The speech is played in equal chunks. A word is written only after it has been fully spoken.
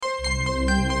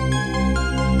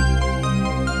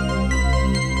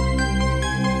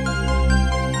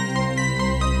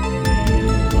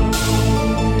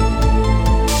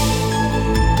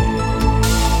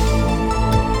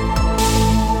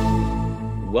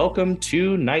Welcome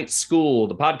to Night School,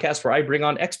 the podcast where I bring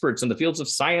on experts in the fields of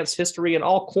science, history, and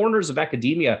all corners of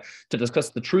academia to discuss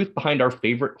the truth behind our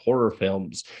favorite horror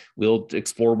films. We'll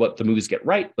explore what the movies get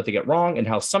right, what they get wrong, and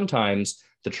how sometimes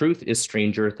the truth is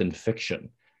stranger than fiction.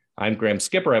 I'm Graham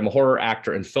Skipper. I'm a horror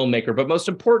actor and filmmaker, but most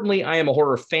importantly, I am a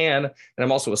horror fan, and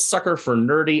I'm also a sucker for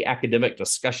nerdy academic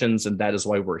discussions, and that is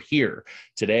why we're here.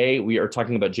 Today, we are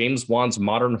talking about James Wan's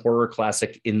modern horror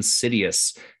classic,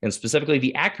 Insidious, and specifically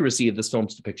the accuracy of this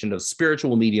film's depiction of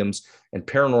spiritual mediums and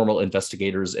paranormal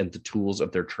investigators and the tools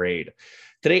of their trade.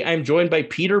 Today, I'm joined by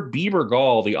Peter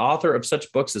Bebergal, the author of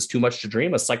such books as Too Much to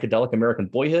Dream, A Psychedelic American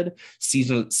Boyhood,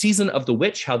 Season of the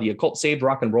Witch, How the Occult Saved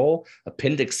Rock and Roll,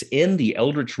 Appendix N, The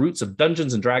Eldritch Roots of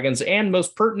Dungeons and Dragons, and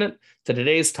most pertinent to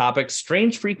today's topic,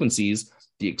 Strange Frequencies,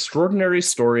 the extraordinary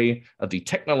story of the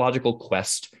technological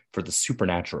quest for the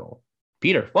supernatural.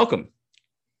 Peter, welcome.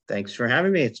 Thanks for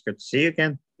having me. It's good to see you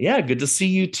again. Yeah, good to see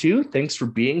you too. Thanks for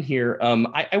being here.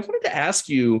 I wanted to ask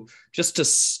you, just to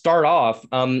start off,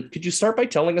 could you start by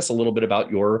telling us a little bit about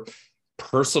your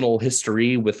personal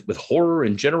history with horror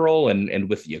in general and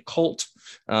with the occult?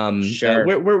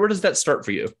 Sure. Where does that start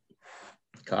for you?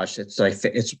 Gosh, it's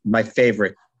my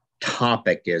favorite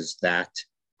topic is that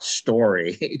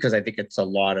story because I think it's a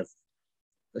lot of,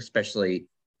 especially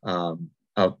of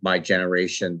my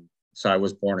generation. So I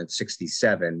was born in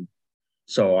 1967.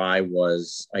 So I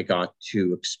got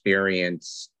to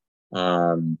experience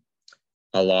a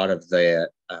lot of the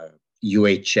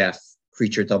UHF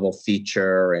creature double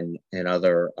feature and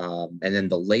other, and then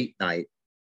the late night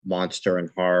monster and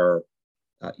horror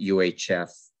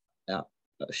UHF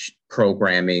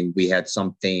programming. We had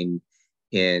something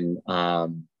in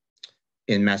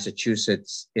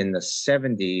Massachusetts in the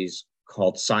 70s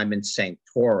called Simon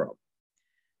Sanctorum,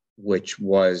 which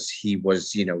was, he would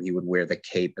wear the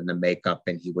cape and the makeup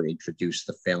and he would introduce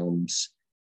the films.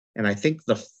 And I think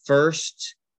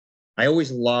I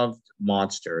always loved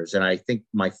monsters. And I think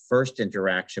my first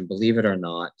interaction, believe it or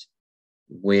not,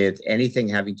 with anything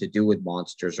having to do with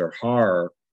monsters or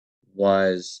horror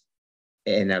was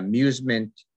an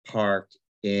amusement park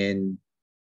in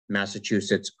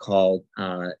Massachusetts called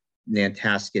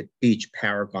Nantasket Beach.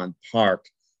 Paragon Park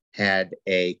had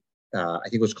I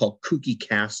think it was called Kooky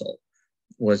Castle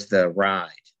was the ride.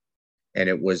 And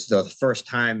it was the first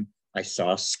time I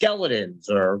saw skeletons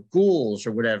or ghouls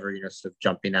or whatever, sort of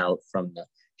jumping out from the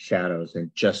shadows, and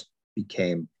just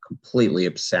became completely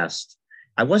obsessed.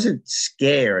 I wasn't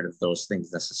scared of those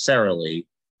things necessarily,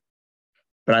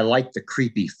 but I liked the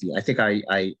creepy feel. I think I've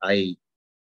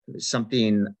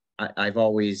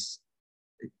always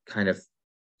kind of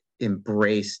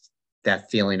embraced that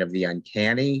feeling of the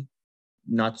uncanny.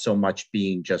 Not so much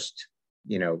being just,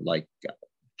 like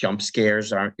jump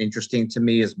scares aren't interesting to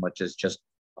me as much as just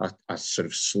a sort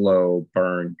of slow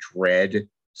burn dread,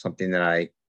 something that I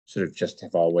sort of just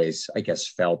have always, I guess,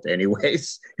 felt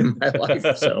anyways in my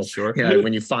life. So, sure.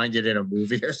 When you find it in a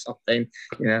movie or something,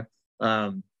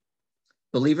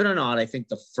 believe it or not, I think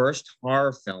the first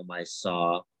horror film I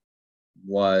saw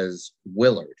was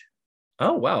Willard.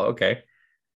 Oh, wow. Okay.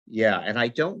 Yeah, and I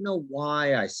don't know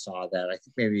why I saw that. I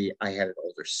think maybe I had an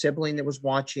older sibling that was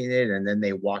watching it, and then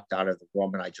they walked out of the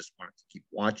room, and I just wanted to keep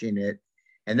watching it.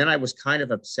 And then I was kind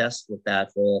of obsessed with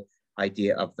that whole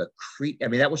idea of the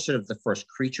that was sort of the first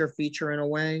creature feature in a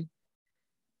way.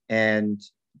 And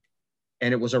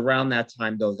it was around that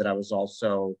time, though, that I was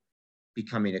also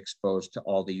becoming exposed to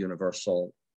all the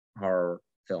Universal horror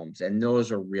films. And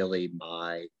those are really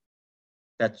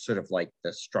that's sort of like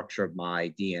the structure of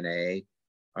my DNA,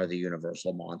 are the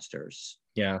Universal monsters.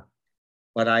 Yeah.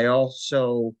 But I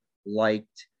also I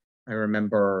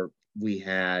remember we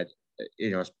had,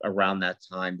 around that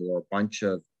time, there were a bunch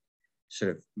of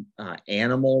sort of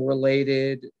animal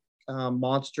related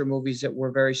monster movies that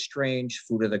were very strange.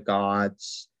 Food of the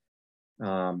Gods,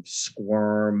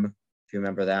 Squirm, if you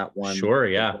remember that one. Sure,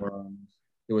 yeah.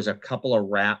 There was a couple of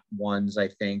rat ones, I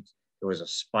think. There was a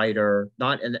spider,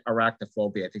 not an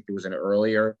arachnophobia. I think there was an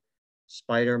earlier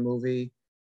spider movie.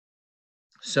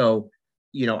 So,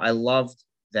 I loved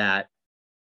that.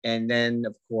 And then,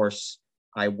 of course,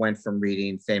 I went from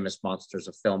reading Famous Monsters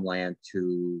of Filmland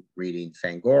to reading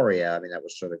Fangoria. I mean, that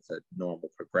was sort of the normal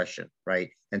progression,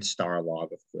 right? And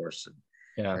Starlog, of course,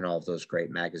 and all of those great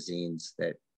magazines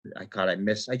that I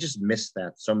just miss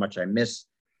that so much.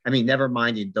 Never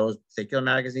minding those particular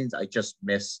magazines, I just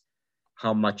miss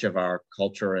how much of our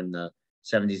culture in the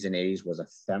 70s and 80s was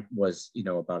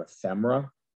about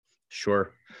ephemera.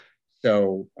 Sure.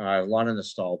 So a lot of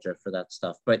nostalgia for that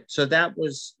stuff. But so that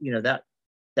was, that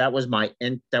was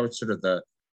sort of the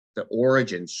the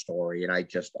origin story, and I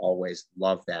just always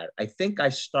loved that. I think I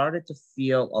started to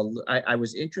feel I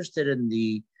was interested in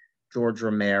the George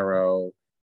Romero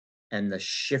and the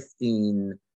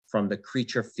shifting from the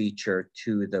creature feature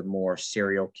to the more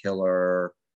serial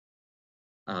killer,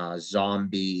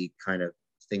 zombie kind of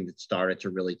thing that started to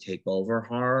really take over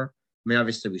horror. I mean,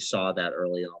 obviously we saw that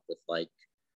early on with like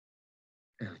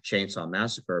Chainsaw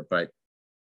Massacre, but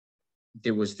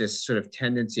there was this sort of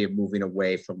tendency of moving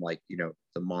away from like, you know,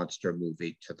 the monster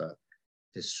movie to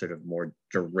this sort of more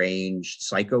deranged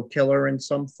psycho killer in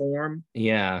some form.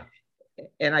 Yeah.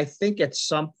 And I think at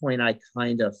some point I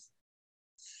kind of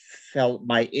felt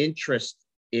my interest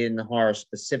in horror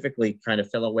specifically kind of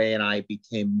fell away, and I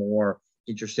became more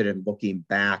interested in looking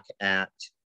back at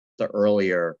the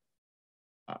earlier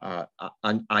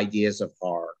ideas of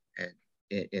horror and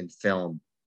in film.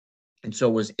 And so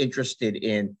was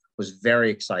very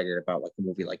excited about like a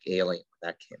movie like Alien when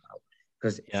that came out,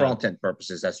 because for all intent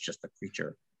purposes, that's just a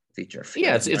creature feature film.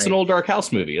 Yeah, it's an old dark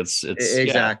house movie. It's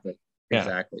exactly.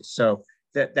 So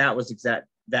that was that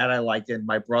I liked. And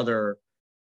my brother,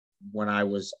 when I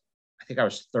think I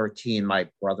was 13, my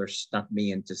brother snuck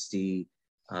me in to see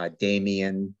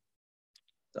Damien,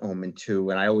 The Omen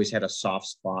 2, and I always had a soft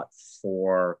spot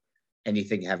for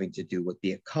anything having to do with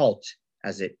the occult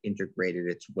as it integrated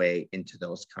its way into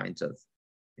those kinds of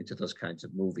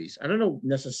movies. I don't know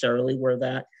necessarily where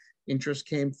that interest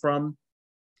came from.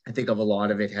 I think of a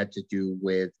lot of it had to do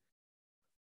with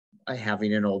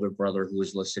having an older brother who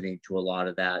was listening to a lot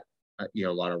of that, a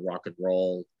lot of rock and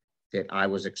roll that I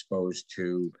was exposed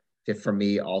to, that for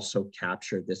me also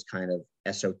captured this kind of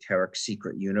esoteric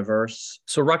secret universe.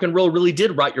 So rock and roll really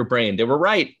did rot your brain. They were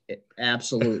right.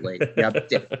 Absolutely. Yeah.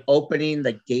 Opening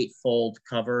the gatefold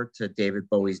cover to David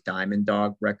Bowie's Diamond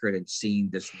Dog record and seeing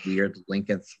this weird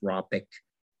lycanthropic,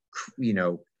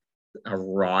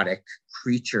 erotic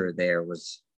creature there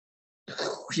was,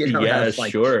 yeah, I was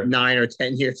like sure. 9 or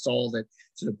 10 years old, and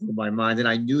sort of blew my mind. And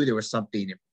I knew there was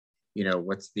something,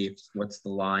 what's the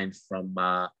line from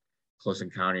Close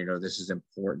Encounter, this is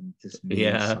important, this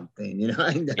means something,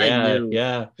 I knew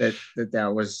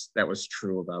that was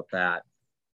true about that.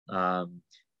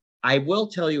 I will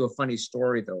tell you a funny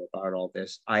story though about all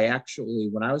this. I actually,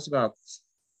 when I was about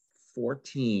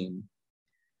 14,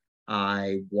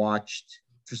 I watched,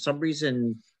 for some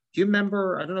reason, do you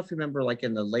remember, I don't know if you remember, like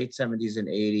in the late 70s and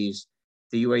 80s,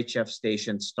 the UHF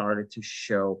station started to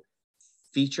show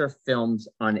feature films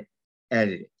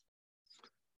unedited.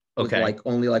 With like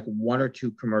only like 1 or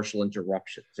 2 commercial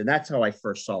interruptions. And that's how I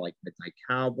first saw like Midnight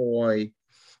Cowboy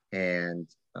and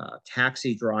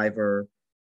Taxi Driver.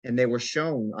 And they were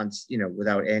shown on,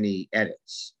 without any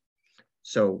edits.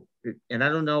 So, and I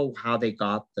don't know how they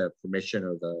got the permission,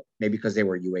 or maybe because they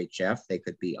were UHF, they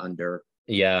could be under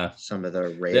some of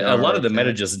the radar. A lot of them might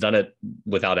have just done it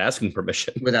without asking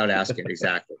permission. Without asking,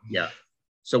 exactly. Yeah.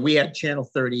 So we had Channel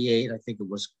 38, I think it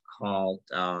was called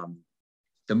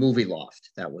The Movie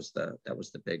Loft. That was the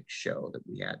big show that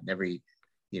we had. And every,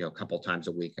 a couple times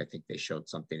a week, I think they showed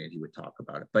something and he would talk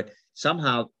about it. But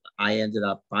somehow I ended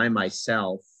up by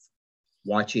myself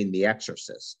watching The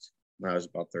Exorcist when I was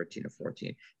about 13 or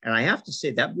 14. And I have to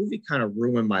say that movie kind of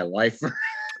ruined my life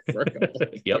for a couple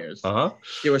of years.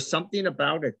 There was something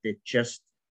about it that just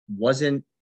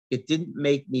it didn't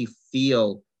make me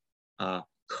feel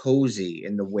cozy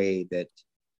in the way that,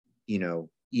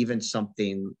 even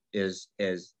something as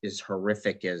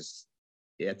horrific as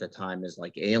at the time as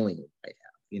like Alien might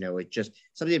have. It just,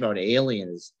 something about Alien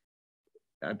is,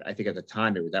 I think at the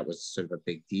time that was sort of a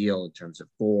big deal in terms of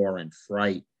gore and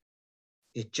fright.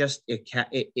 It just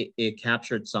it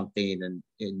captured something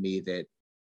in me that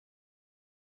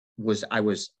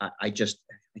I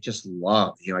just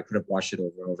loved. I could have watched it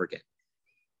over and over again.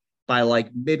 By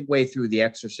like midway through The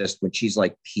Exorcist, when she's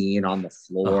like peeing on the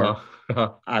floor,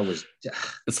 I was.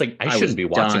 It's like I shouldn't be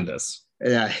watching this.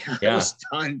 Yeah, I was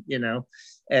done.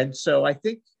 And so I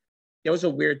think it was a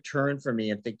weird turn for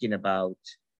me in thinking about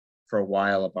for a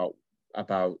while about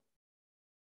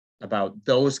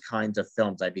those kinds of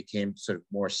films. I became sort of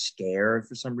more scared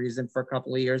for some reason for a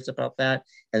couple of years about that.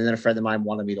 And then a friend of mine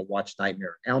wanted me to watch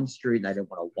Nightmare on Elm Street, and I didn't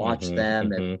want to watch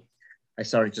them. And I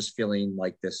started just feeling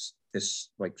like this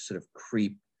like sort of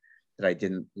creep that I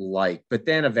didn't like. But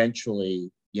then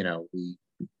eventually, I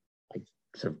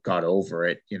sort of got over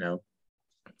it,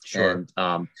 Sure. And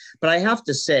but I have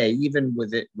to say, even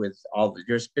with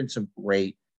there's been some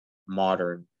great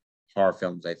modern horror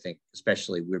films. I think,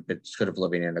 especially, we've been sort of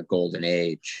living in a golden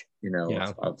age,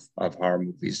 of horror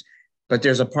movies. But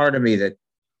there's a part of me that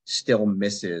still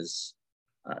misses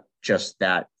just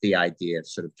the idea of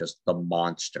sort of just the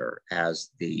monster as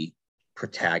the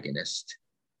protagonist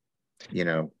you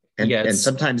know, Yeah, and it's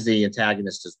sometimes the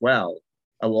antagonist as well.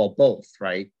 Well, both,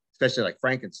 right? Especially like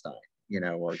Frankenstein,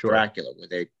 or sure. Dracula,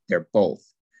 where they're both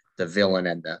the villain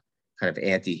and the kind of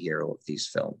anti-hero of these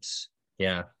films.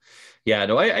 Yeah. Yeah,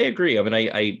 no, I agree. I mean,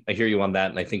 I hear you on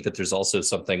that. And I think that there's also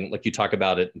something like you talk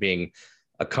about it being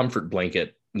a comfort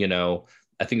blanket,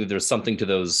 I think that there's something to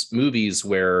those movies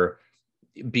where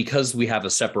because we have a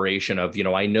separation of,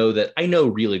 I know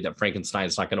really that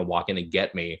Frankenstein's not going to walk in and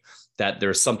get me, that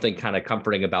there's something kind of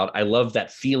comforting about. I love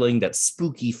that feeling, that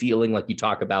spooky feeling, like you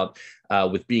talk about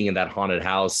with being in that haunted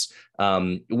house,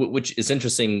 which is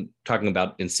interesting talking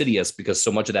about Insidious, because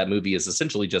so much of that movie is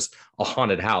essentially just a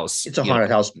haunted house. It's a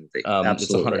haunted house movie. It's a haunted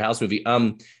Absolutely. house movie.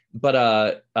 But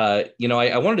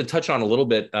I wanted to touch on a little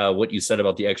bit what you said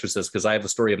about The Exorcist, because I have a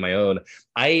story of my own.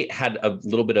 I had a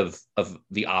little bit of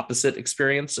the opposite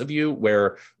experience of you,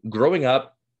 where growing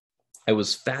up, I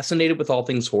was fascinated with all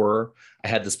things horror. I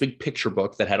had this big picture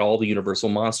book that had all the Universal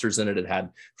monsters in it. It had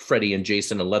Freddy and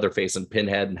Jason and Leatherface and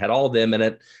Pinhead and had all of them in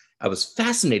it. I was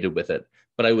fascinated with it,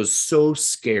 but I was so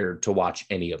scared to watch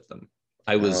any of them.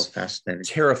 I Oh, was fascinating.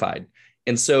 terrified.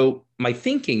 And so my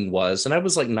thinking was, and I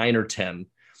was like 9 or 10,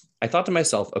 I thought to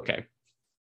myself, okay,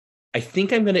 I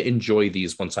think I'm going to enjoy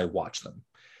these once I watch them,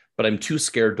 but I'm too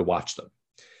scared to watch them.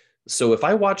 So if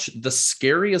I watch the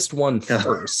scariest one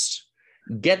first,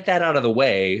 get that out of the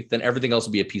way, then everything else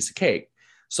will be a piece of cake.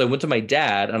 So I went to my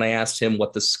dad and I asked him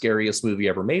what the scariest movie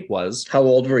ever made was. How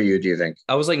old were you, do you think?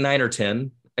 I was like 9 or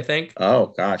 10, I think, Oh,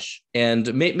 gosh.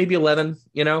 and maybe 11,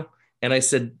 And I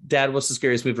said, Dad, what's the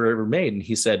scariest movie ever made? And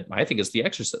he said, I think it's The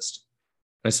Exorcist.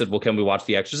 I said, well, can we watch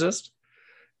The Exorcist?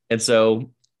 And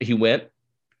so he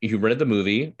rented the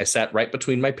movie. I sat right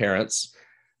between my parents.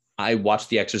 I watched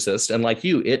The Exorcist, and like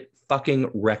you, it fucking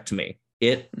wrecked me.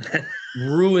 It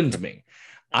ruined me.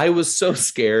 I was so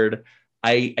scared.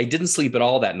 I didn't sleep at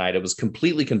all that night. I was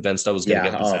completely convinced I was going to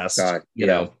Yeah. get Oh, possessed, God.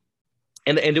 Yeah.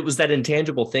 And it was that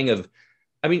intangible thing of,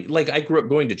 I mean, like I grew up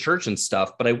going to church and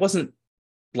stuff, but I wasn't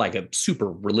like a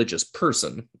super religious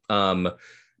person.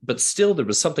 But still there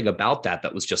was something about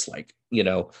that was just like,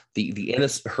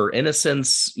 her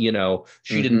innocence, she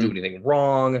didn't do Mm-hmm. anything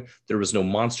wrong. There was no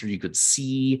monster you could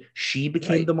see. She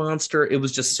became Right. the monster. It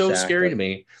was just so scary to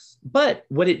Exactly. me. But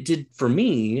what it did for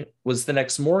me was the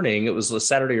next morning, it was a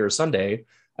Saturday or a Sunday,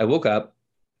 I woke up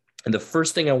and the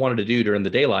first thing I wanted to do during the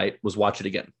daylight was watch it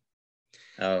again.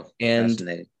 Oh, And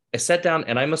fascinating. I sat down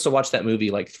and I must have watched that movie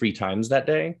like 3 times that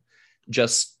day,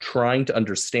 just trying to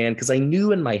understand, because I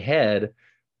knew in my head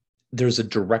there's a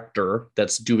director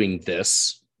that's doing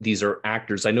this. These are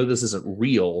actors. I know this isn't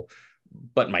real,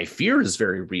 but my fear is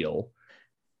very real.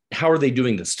 How are they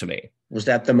doing this to me? Was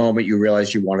that the moment you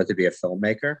realized you wanted to be a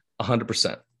filmmaker?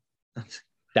 100%.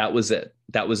 That was it.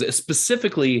 That was it.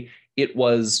 Specifically, it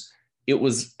was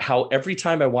how every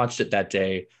time I watched it that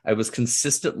day, I was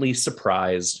consistently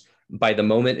surprised by the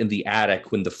moment in the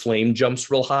attic when the flame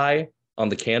jumps real high on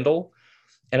the candle.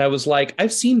 And I was like,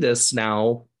 I've seen this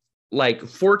now like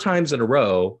 4 times in a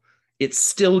row. It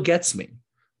still gets me.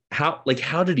 How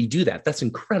did he do that? That's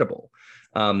incredible.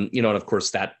 And of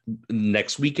course, that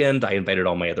next weekend, I invited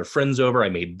all my other friends over. I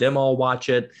made them all watch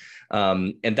it.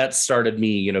 And that started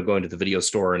me, going to the video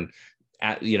store and,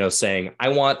 saying, I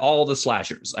want all the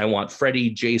slashers. I want Freddy,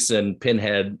 Jason,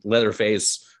 Pinhead,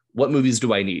 Leatherface. What movies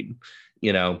do I need?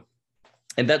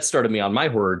 And that started me on my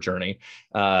horror journey.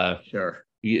 Sure.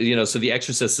 So The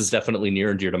Exorcist is definitely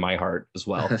near and dear to my heart as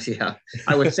well. Yeah.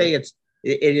 I would say it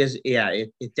is, yeah,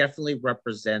 it definitely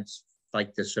represents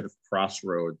like this sort of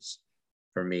crossroads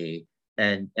for me.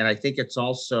 And I think it's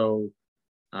also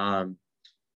um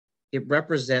it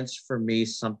represents for me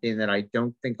something that I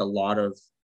don't think a lot of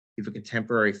even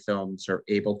contemporary films are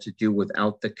able to do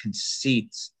without the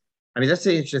conceits. I mean, that's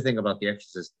the interesting thing about The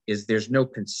Exorcist is there's no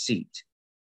conceit,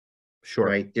 Sure.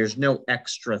 right? There's no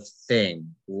extra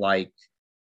thing like,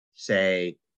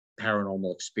 say,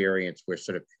 Paranormal Experience, where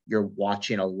sort of you're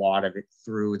watching a lot of it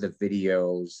through the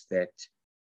videos that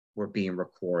were being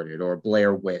recorded, or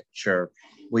Blair Witch, or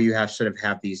where you have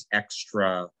these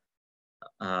extra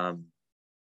um,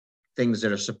 things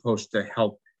that are supposed to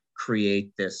help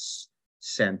create this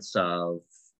sense of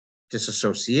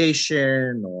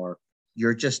disassociation, or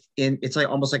you're just in, it's like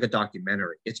almost like a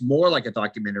documentary. It's more like a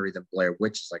documentary than Blair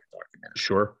Witch is like a documentary,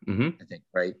 Sure. Mm-hmm. I think,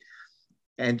 right?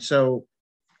 And so,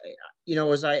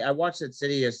 as I watched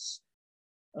Insidious,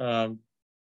 um,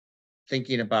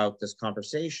 thinking about this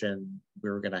conversation we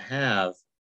were going to have,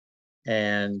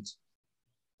 and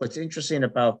what's interesting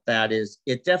about that is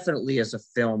it definitely is a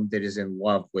film that is in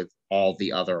love with all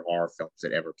the other horror films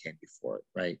that ever came before it,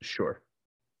 right? Sure.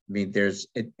 I mean,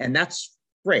 and that's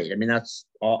great. I mean, that's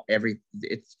all.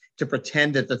 It's to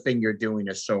pretend that the thing you're doing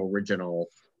is so original,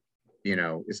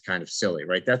 is kind of silly,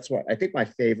 right? That's what I think my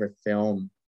favorite film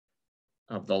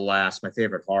my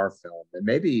favorite horror film, and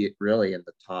maybe really in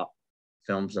the top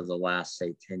films of the last,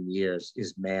 say, 10 years,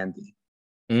 is Mandy.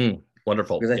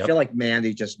 Wonderful. Because I feel like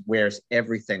Mandy just wears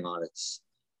everything on its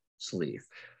sleeve.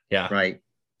 Yeah. Right.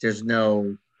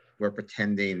 We're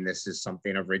pretending this is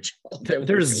something original.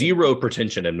 There's zero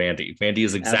pretension in Mandy. Mandy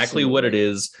is exactly what it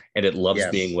is, and it loves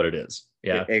being what it is.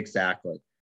 Yeah, exactly.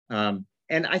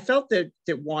 And I felt that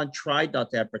Juan tried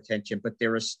not to have pretension, but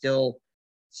there is still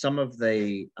some of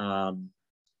the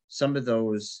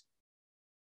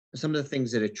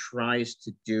things that it tries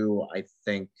to do, I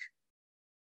think,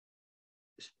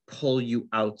 pull you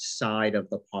outside of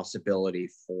the possibility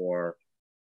for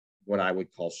what I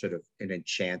would call sort of an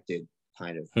enchanted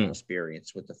kind of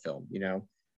experience with the film.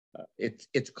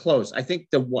 It's close. I think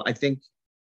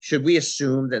should we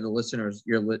assume that the listeners,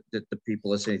 that the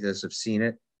people listening to this have seen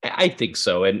it? I think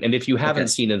so. And if you haven't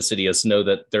seen Insidious, know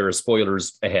that there are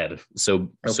spoilers ahead.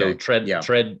 So tread with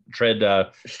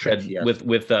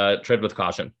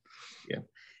caution. Yeah.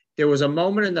 There was a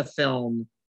moment in the film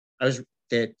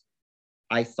that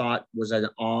I thought was an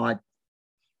odd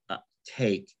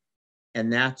take.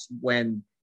 And that's when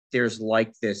there's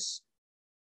like this,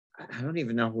 I don't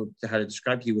even know how to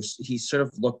describe. He sort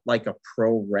of looked like a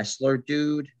pro wrestler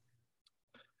dude.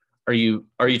 Are you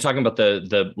talking about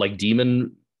the like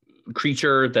demon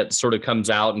creature that sort of comes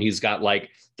out and he's got like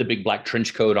the big black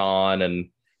trench coat on? And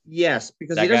yes,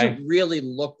 because he doesn't really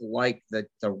look like the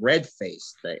red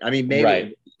face thing. I mean, maybe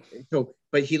right. So,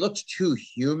 but he looks too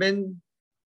human.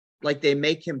 Like they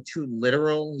make him too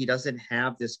literal. He doesn't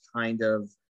have this kind of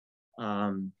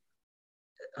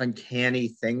uncanny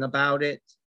thing about it.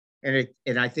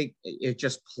 And I think it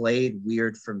just played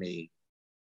weird for me.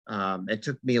 It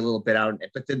took me a little bit out,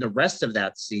 but then the rest of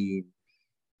that scene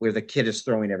where the kid is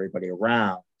throwing everybody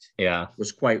around,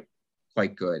 was quite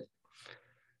good.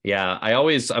 Yeah, I'm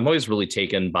always really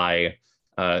taken by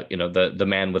the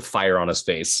man with fire on his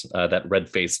face, that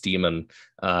red-faced demon,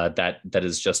 that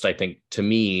is just, I think, to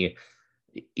me,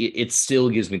 it still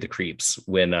gives me the creeps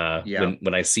when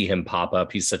I see him pop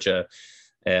up. He's such a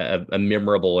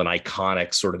memorable and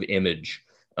iconic sort of image.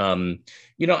 Now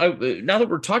that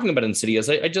we're talking about Insidious,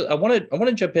 I want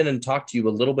to jump in and talk to you a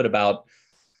little bit about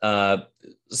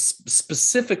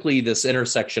specifically this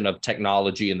intersection of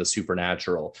technology and the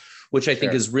supernatural, which I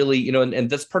think is really, and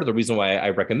that's part of the reason why I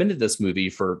recommended this movie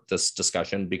for this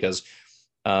discussion, because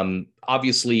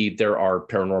obviously there are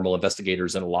paranormal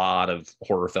investigators in a lot of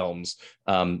horror films,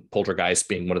 Poltergeist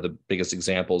being one of the biggest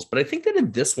examples. But I think that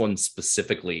in this one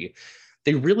specifically,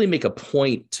 they really make a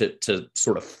point to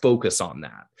sort of focus on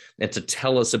that and to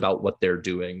tell us about what they're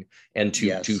doing and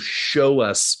to show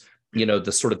us,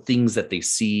 the sort of things that they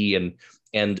see. And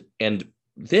then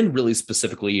really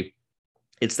specifically,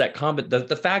 it's that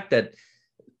the fact that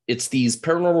it's these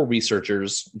paranormal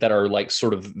researchers that are like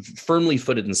sort of firmly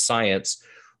footed in science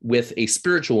with a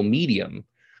spiritual medium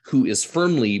who is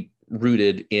firmly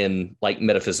rooted in like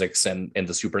metaphysics and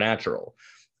the supernatural.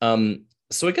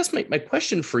 So I guess my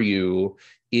question for you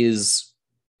is,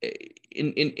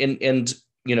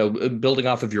 building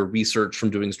off of your research from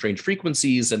doing Strange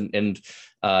Frequencies and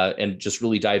just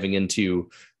really diving into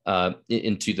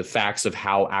the facts of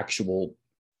how actual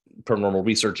paranormal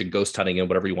research and ghost hunting and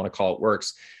whatever you want to call it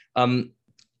works.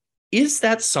 Is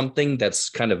that something that's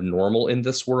kind of normal in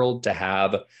this world, to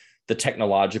have the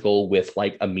technological with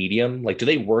like a medium? Like, do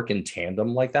they work in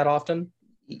tandem like that often?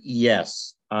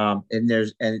 Yes. And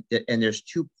there's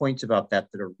 2 points about that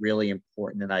are really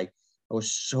important. And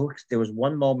there was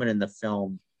one moment in the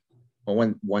film,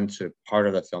 or one sort of part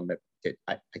of the film that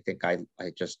I think I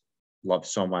just love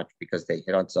so much, because they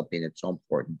hit on something that's so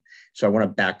important. So I want to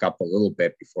back up a little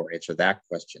bit before I answer that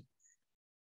question.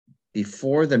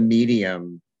 Before the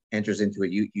medium enters into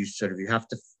it, you have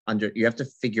to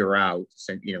figure out,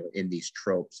 in these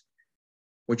tropes,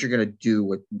 what you're going to do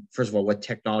with, first of all, what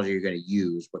technology you're going to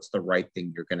use. What's the right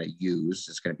thing you're going to use?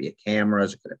 Is it going to be a camera?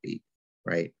 Is it going to be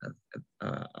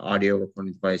audio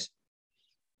recording device?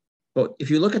 But if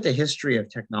you look at the history of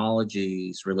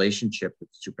technology's relationship with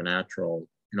the supernatural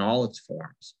in all its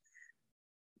forms,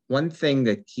 one thing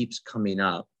that keeps coming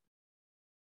up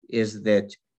is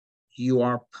that you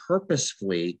are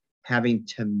purposefully having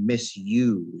to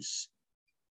misuse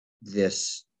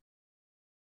this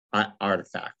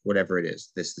artifact, whatever it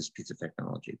is, this piece of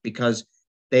technology, because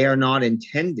they are not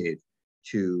intended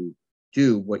to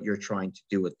do what you're trying to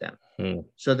do with them.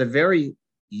 So the very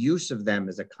use of them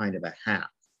is a kind of a hack,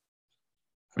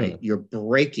 right? You're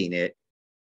breaking it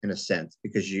in a sense,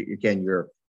 because you're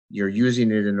You're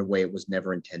using it in a way it was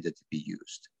never intended to be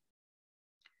used.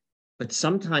 But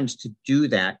sometimes to do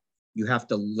that, you have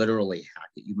to literally hack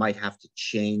it. You might have to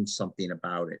change something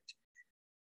about it.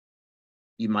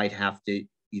 You might have to,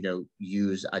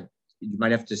 use a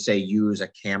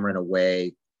camera in a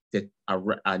way that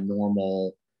a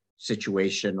normal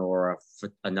situation or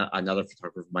another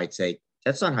photographer might say,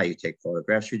 that's not how you take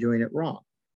photographs. You're doing it wrong.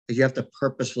 Because you have to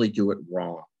purposefully do it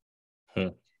wrong.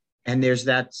 And there's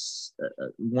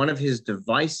one of his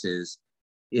devices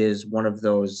is one of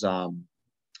those, what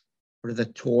are the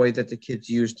toy that the kids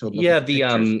use to look at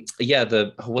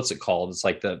the what's it called? It's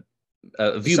like the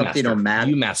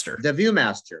Viewmaster. The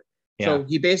Viewmaster. Yeah. So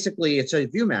it's a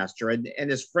Viewmaster,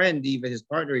 and his friend, even his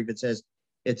partner, even says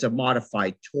it's a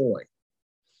modified toy.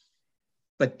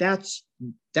 But that's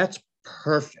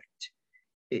perfect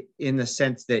in the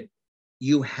sense that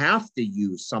you have to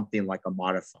use something like a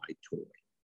modified toy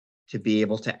to be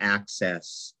able to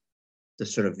access the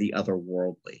sort of the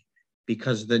otherworldly,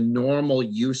 because the normal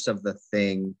use of the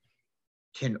thing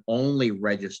can only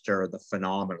register the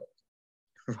phenomenal,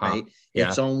 right? Yeah.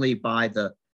 It's only by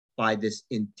this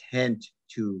intent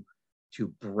to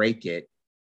break it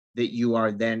that you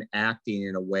are then acting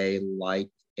in a way like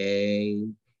a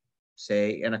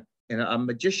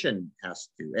magician has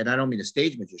to. And I don't mean a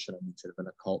stage magician, I mean sort of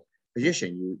an occult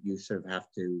magician. You sort of have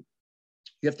to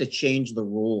change the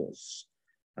rules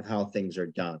of how things are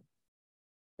done.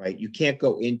 Right? You can't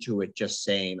go into it just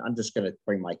saying, I'm just going to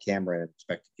bring my camera in and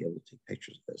expect to be able to take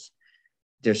pictures of this.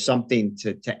 There's something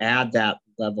to add that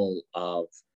level of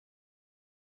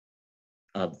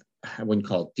I wouldn't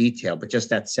call it detail, but just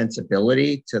that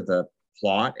sensibility to the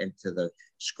plot and to the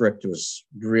script was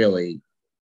really,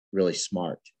 really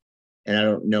smart. And I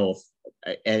don't know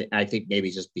and I think maybe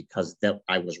just because that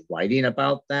I was writing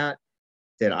about that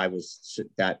I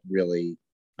really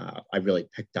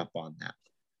picked up on that.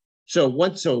 So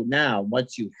once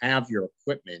you have your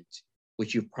equipment,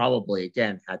 which you've probably,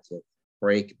 again, had to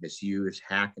break, misuse,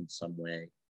 hack in some way,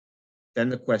 then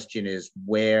the question is,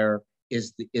 where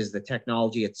is the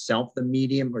technology itself the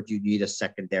medium, or do you need a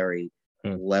secondary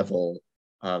level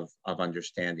of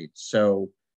understanding? So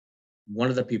one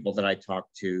of the people that I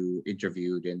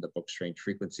interviewed in the book Strange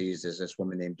Frequencies, is this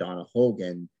woman named Donna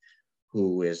Hogan,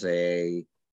 who is a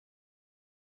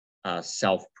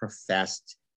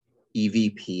self-professed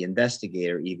EVP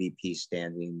investigator, EVP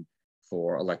standing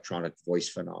for electronic voice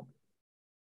phenomena.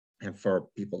 And for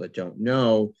people that don't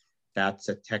know, that's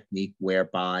a technique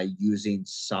whereby using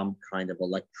some kind of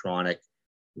electronic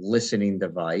listening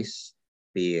device,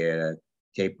 be it a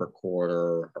tape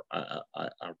recorder, a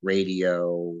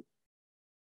radio,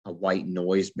 a white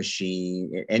noise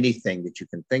machine, anything that you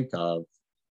can think of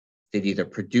that either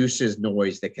produces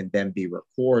noise that can then be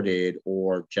recorded,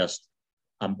 or just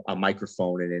a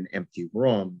microphone in an empty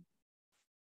room,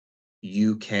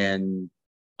 you can,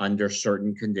 under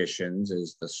certain conditions,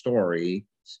 is the story,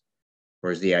 or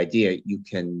is the idea, you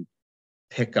can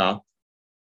pick up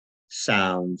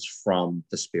sounds from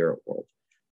the spirit world.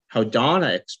 How Donna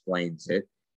explains it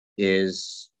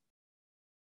is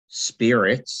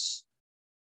spirits,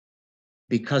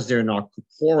 because they're not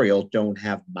corporeal, don't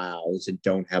have mouths and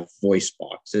don't have voice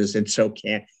boxes, and so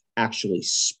can't actually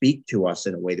speak to us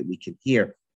in a way that we can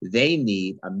hear. They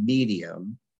need a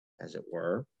medium, as it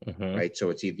were, right? So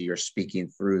it's either you're speaking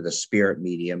through the spirit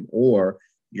medium, or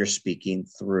you're speaking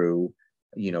through,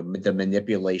 the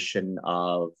manipulation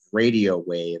of radio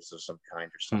waves of some kind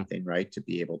or something, right? To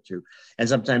be able to, and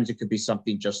sometimes it could be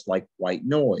something just like white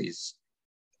noise.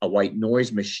 A white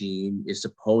noise machine is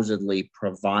supposedly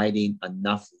providing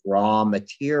enough raw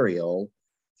material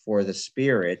for the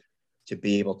spirit to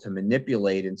be able to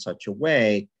manipulate in such a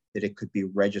way that it could be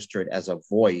registered as a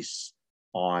voice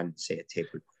on, say, a tape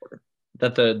recorder.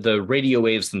 That the radio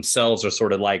waves themselves are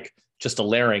sort of like just a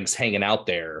larynx hanging out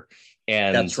there.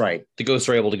 And that's right. The ghosts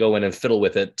are able to go in and fiddle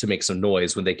with it to make some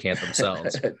noise when they can't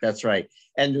themselves. That's right.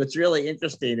 And what's really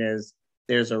interesting is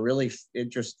there's a really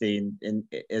interesting,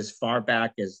 as far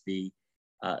back as the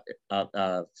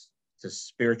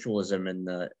spiritualism in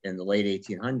the late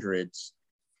 1800s,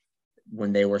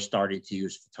 when they were starting to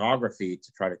use photography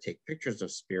to try to take pictures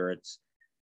of spirits,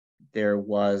 there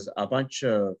was a bunch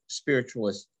of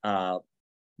spiritualist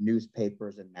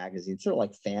newspapers and magazines, sort of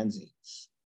like fanzines,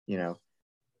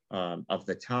 of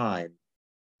the time.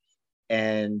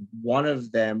 And one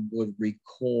of them would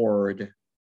record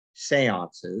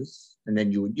seances, and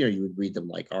then you would read them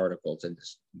like articles in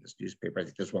this newspaper. I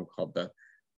think there's one called the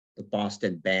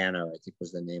Boston Banner, I think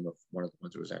was the name of one of the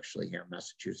ones that was actually here in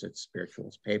Massachusetts,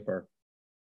 spiritualist paper.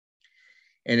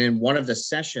 And in one of the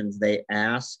sessions, they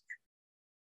asked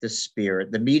the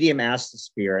spirit. The medium asks the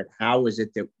spirit, how is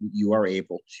it that you are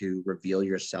able to reveal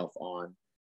yourself on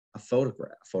a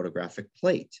photographic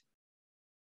plate?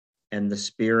 And the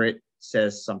spirit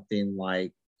says something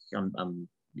like,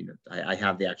 I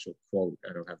have the actual quote.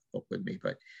 I don't have the book with me,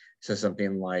 but it says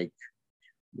something like,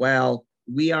 well,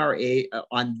 we are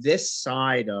on this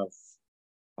side of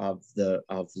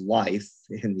life,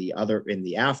 in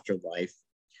the afterlife,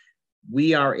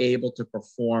 we are able to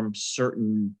perform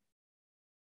certain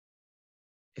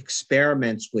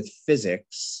experiments with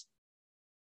physics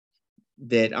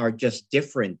that are just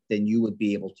different than you would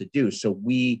be able to do. So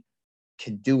we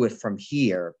can do it from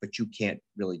here, but you can't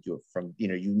really do it from,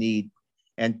 you need.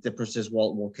 And the person says,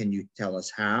 well, can you tell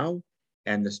us how?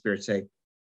 And the spirit say,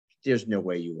 there's no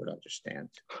way you would understand.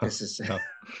 This is,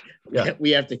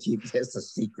 we have to keep this a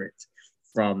secret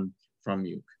from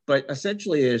you. But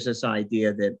essentially, there's this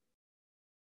idea that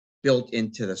built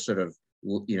into the sort of,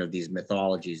 these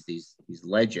mythologies, these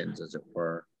legends, as it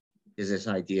were, is this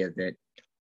idea that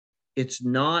it's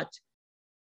not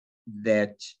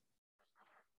that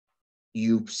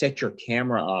you set your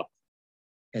camera up,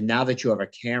 and now that you have a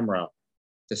camera,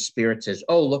 the spirit says,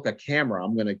 oh, look, a camera,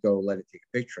 I'm going to go let it take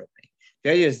a picture of me.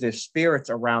 There is this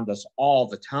spirits around us all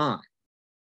the time,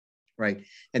 right?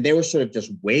 And they were sort of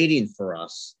just waiting for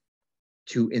us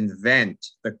to invent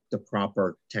the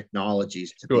proper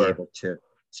technologies to be able to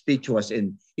speak to us.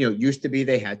 And, it used to be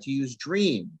they had to use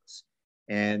dreams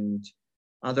and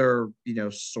other,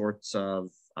 sorts of,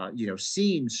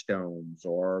 seeing stones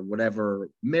or whatever,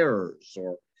 mirrors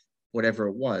or whatever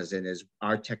it was. And as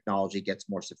our technology gets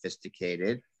more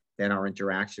sophisticated, then our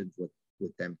interactions with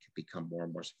them can become more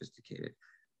and more sophisticated.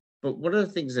 But one of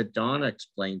the things that Donna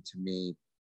explained to me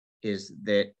is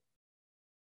that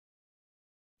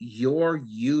your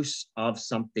use of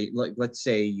something, like let's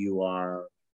say you are,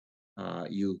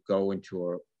 you go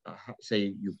into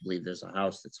say you believe there's a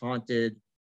house that's haunted,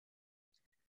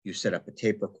 you set up a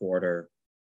tape recorder,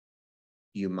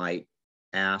 you might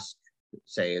ask,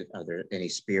 say, are there any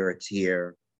spirits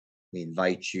here? We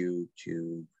invite you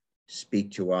to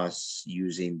speak to us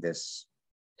using this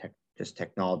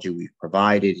technology we've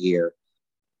provided here.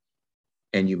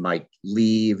 And you might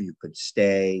leave, you could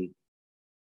stay,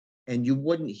 and you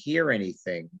wouldn't hear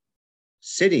anything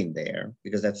sitting there,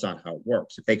 because that's not how it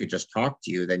works. If they could just talk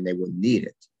to you, then they wouldn't need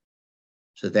it.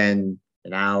 So then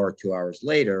an hour, 2 hours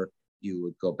later, you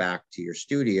would go back to your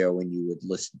studio and you would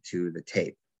listen to the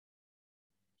tape.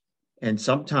 And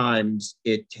sometimes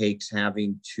it takes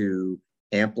having to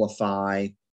amplify.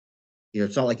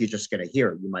 It's not like you're just going to hear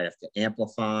it. You might have to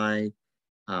amplify.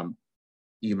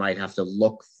 You might have to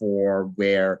look for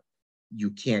where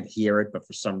you can't hear it, but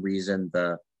for some reason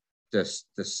the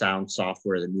sound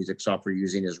software, the music software you're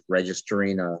using is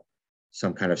registering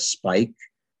some kind of spike,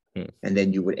 and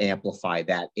then you would amplify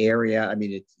that area. I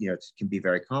mean, it can be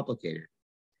very complicated.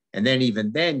 And then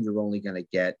even then, you're only going to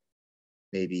get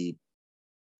maybe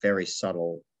very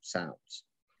subtle sounds.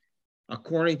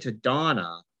 According to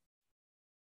Donna,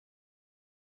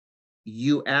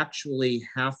 you actually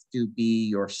have to be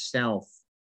yourself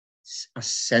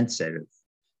sensitive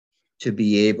to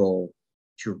be able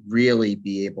to really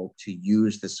be able to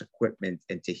use this equipment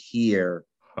and to hear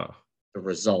the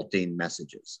resulting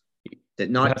messages. That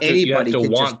not anybody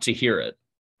can want to hear it,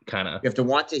 kind of. You have to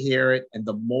want to hear it, and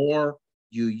the more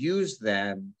you use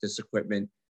this equipment,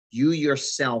 you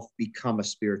yourself become a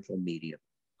spiritual medium.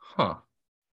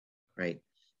 Right.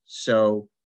 So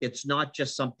it's not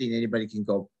just something anybody can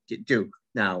go do.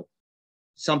 Now,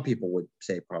 some people would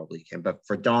say probably can, but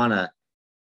for Donna,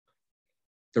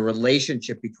 the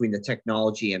relationship between the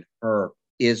technology and her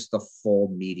is the full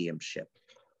mediumship.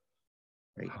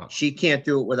 Right? She can't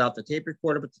do it without the tape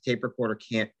recorder, but the tape recorder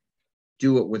can't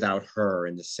do it without her,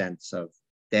 in the sense of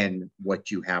then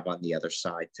what you have on the other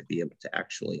side to be able to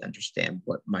actually understand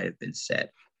what might have been said.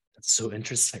 That's so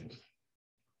interesting.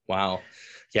 Wow.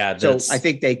 Yeah. So I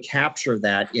think they capture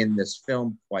that in this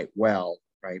film quite well,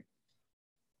 right?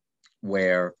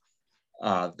 Where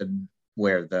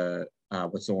the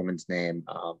what's the woman's name?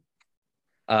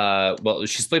 Well,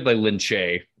 she's played by Lin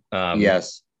Shaye.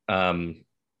 Yes.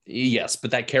 Yes,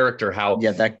 but that character, how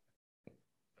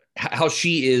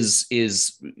she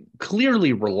is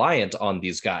clearly reliant on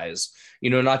these guys,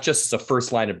 not just as a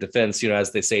first line of defense,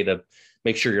 as they say, to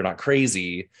make sure you're not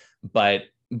crazy, but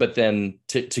then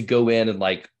to go in and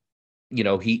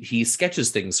he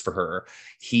sketches things for her.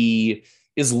 He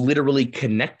is literally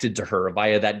connected to her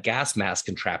via that gas mask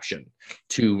contraption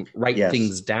to write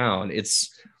things down.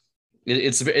 It's a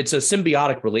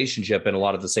symbiotic relationship in a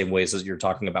lot of the same ways as you're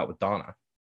talking about with Donna.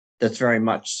 That's very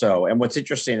much so. And what's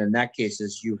interesting in that case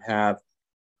is you have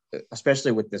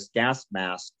especially with this gas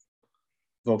mask,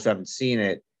 folks haven't seen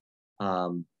it.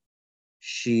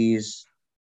 She's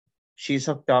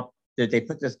hooked up. That they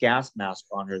put this gas mask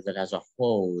on her that has a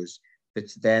hose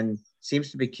that's then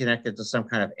seems to be connected to some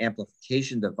kind of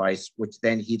amplification device, which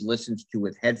then he listens to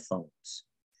with headphones.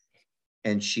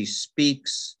 And she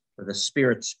speaks, or the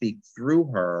spirits speak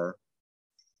through her,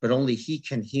 but only he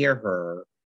can hear her.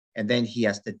 And then he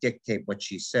has to dictate what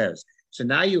she says. So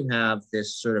now you have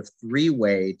this sort of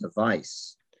three-way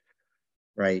device,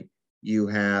 right? You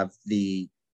have the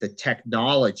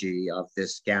technology of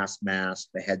this gas mask,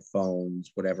 the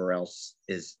headphones, whatever else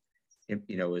is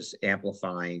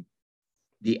amplifying,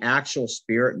 the actual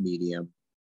spirit medium,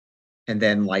 and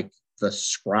then like the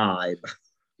scribe,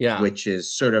 which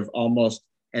is sort of almost,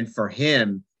 and for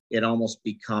him, it almost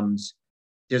becomes,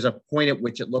 there's a point at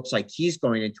which it looks like he's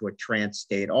going into a trance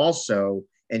state also,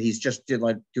 and he's just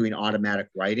doing automatic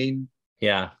writing.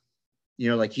 Yeah.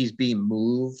 Like he's being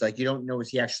moved. Like you don't know, is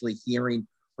he actually hearing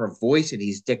her voice and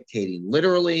he's dictating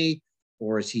literally,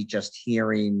 or is he just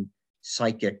hearing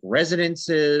psychic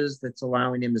resonances that's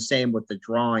allowing him? The same with the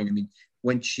drawing. I mean,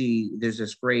 there's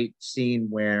this great scene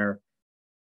where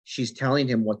she's telling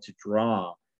him what to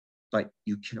draw, but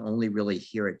you can only really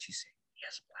hear it. She's saying, he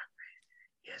has black rays,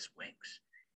 he has wings,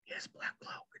 he has black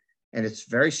cloak. And it's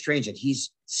very strange, and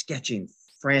he's sketching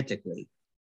frantically.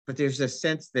 But there's a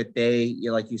sense that they,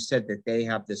 like you said, that they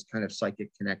have this kind of psychic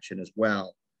connection as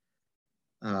well,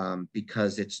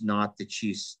 because it's not that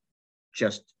she's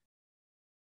just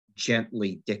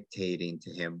gently dictating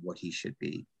to him what he should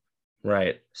be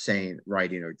saying,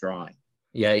 writing, or drawing.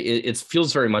 Yeah, it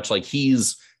feels very much like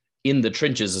he's in the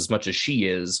trenches as much as she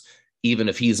is, even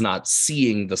if he's not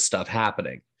seeing the stuff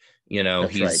happening.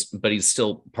 But he's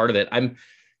still part of it. I'm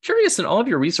curious, in all of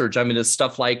your research, I mean, is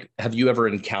stuff like, have you ever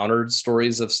encountered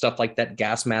stories of stuff like that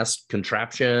gas mask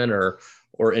contraption or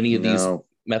any of these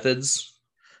methods?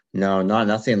 No,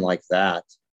 nothing like that.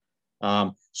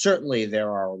 Certainly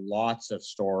there are lots of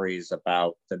stories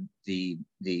about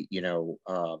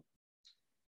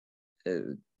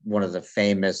one of the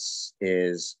famous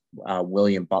is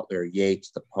William Butler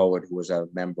Yeats, the poet, who was a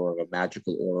member of a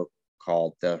magical order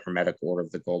called the Hermetic Order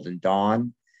of the Golden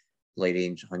Dawn, late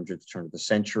 1800s, turn of the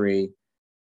century.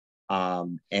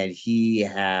 And he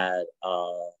had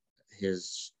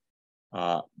his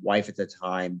wife at the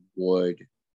time would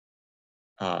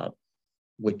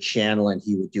channel, and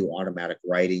he would do automatic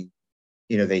writing.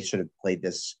 They sort of played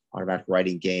this automatic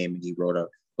writing game, and he wrote a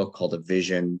book called A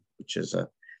Vision, which is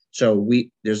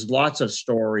there's lots of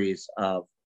stories of,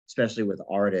 especially with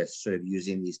artists, sort of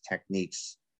using these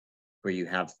techniques where you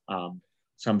have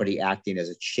somebody acting as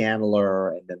a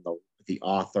channeler, and then the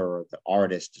author or the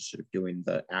artist is sort of doing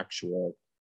the actual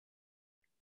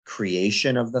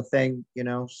creation of the thing,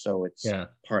 so it's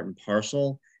part and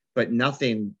parcel, but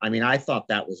nothing. I mean, I thought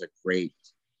that was a great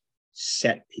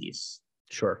set piece.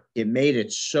 Sure. It made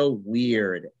it so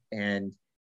weird, and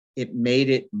it made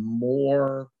it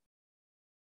more,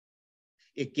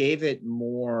 it gave it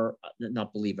more,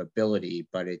 not believability,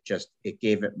 but it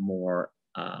gave it more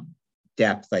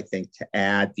depth, I think, to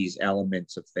add these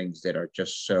elements of things that are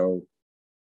just so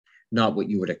not what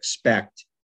you would expect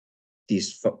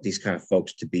these kind of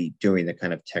folks to be doing, the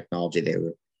kind of technology they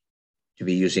were to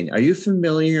be using. Are you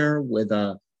familiar with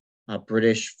a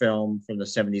British film from the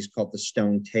 70s called The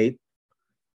Stone Tape?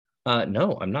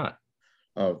 No, I'm not.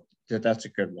 Oh, that's a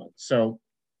good one. So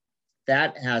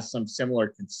that has some similar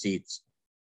conceits.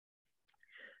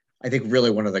 I think really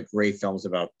one of the great films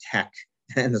about tech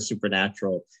and the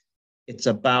supernatural. It's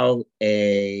about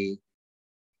I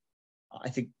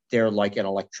think they're like an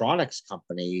electronics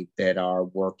company that are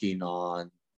working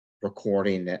on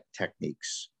recording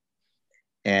techniques.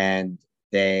 And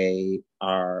they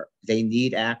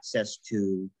need access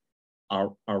to a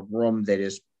room that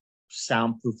is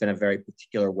soundproof in a very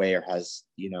particular way, or has,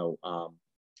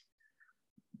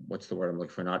 what's the word I'm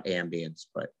looking for? Not ambience,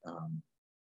 but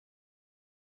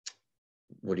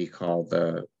what do you call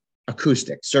the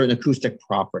certain acoustic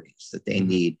properties that they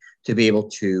need to be able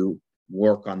to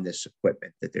work on this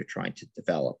equipment that they're trying to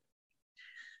develop.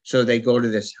 So they go to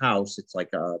this house. It's like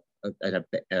an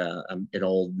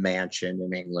old mansion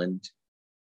in England,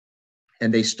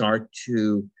 and they start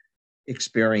to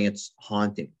experience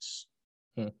hauntings,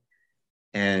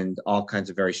 and all kinds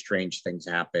of very strange things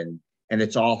happen. And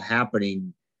it's all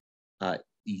happening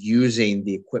using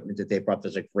the equipment that they brought.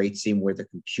 There's a great scene where the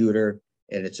computer,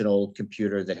 and it's an old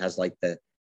computer that has like the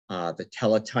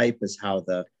teletype is how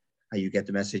you get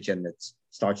the message, and it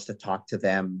starts to talk to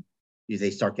them. They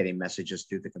start getting messages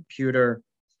through the computer.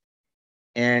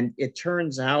 And it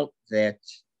turns out that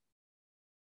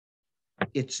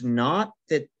it's not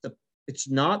that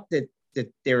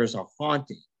there is a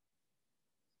haunting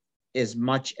as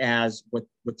much as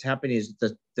what's happening is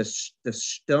the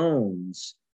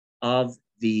stones of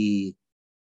the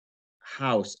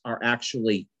house are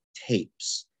actually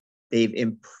tapes. They've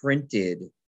imprinted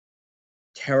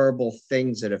terrible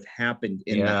things that have happened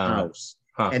in the Yeah. house,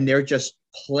 Huh. and they're just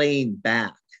playing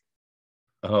back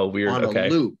Oh, weird. on a Okay.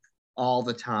 loop all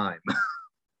the time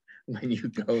when you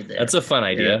go there. That's a fun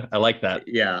You know? idea. I like that.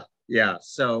 Yeah.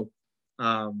 So,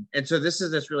 and so this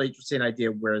is this really interesting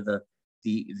idea where the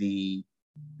the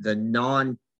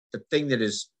thing that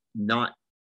is not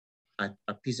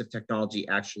a piece of technology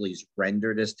actually is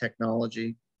rendered as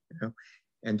technology, you know.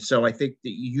 And so I think that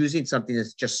using something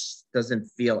that just doesn't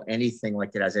feel anything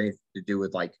like it has anything to do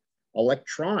with like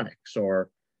electronics or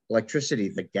electricity,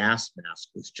 the gas mask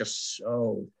was just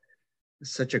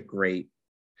such a great,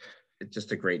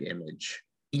 just a great image.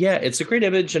 Yeah, it's a great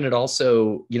image, and it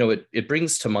also, it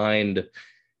brings to mind,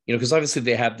 because obviously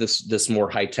they have this more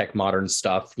high tech modern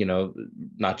stuff,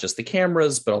 not just the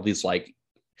cameras, but all these like,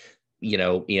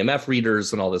 EMF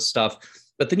readers and all this stuff.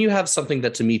 But then you have something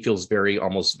that to me feels very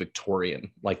almost Victorian,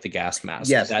 like the gas mask.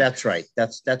 Yes, that's right.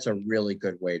 That's a really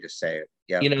good way to say it.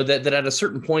 Yeah. That at a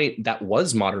certain point that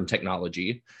was modern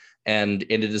technology, and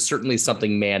it is certainly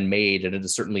something man-made, and it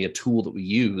is certainly a tool that we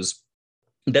use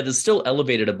that is still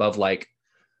elevated above like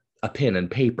a pen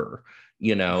and paper,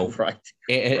 Right.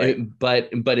 but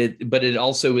it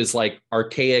also is like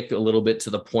archaic a little bit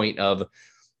to the point of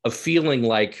feeling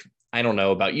like, I don't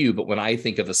know about you, but when I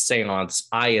think of a seance,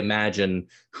 I imagine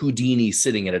Houdini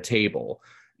sitting at a table,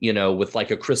 with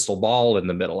like a crystal ball in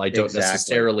the middle. I don't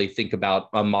necessarily think about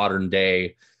a modern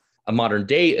day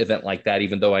event like that,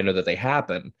 even though I know that they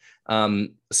happen.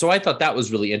 So I thought that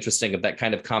was really interesting, of that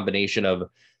kind of combination of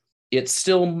it's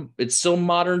still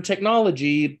modern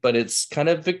technology, but it's kind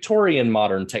of Victorian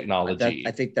modern technology.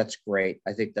 I think that's great.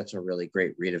 I think that's a really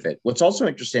great read of it. What's also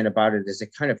interesting about it is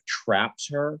it kind of traps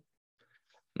her.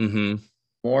 Mm-hmm.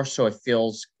 More so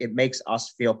it makes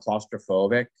us feel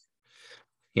claustrophobic.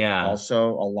 Yeah.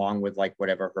 Also, along with like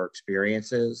whatever her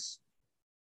experience is.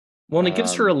 Well, and it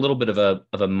gives her a little bit of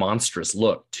a monstrous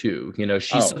look too.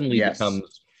 She suddenly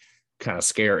becomes kind of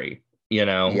scary,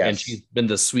 and she's been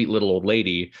this sweet little old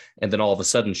lady, and then all of a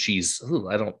sudden she's,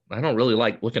 I don't really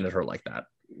like looking at her like that.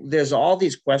 There's all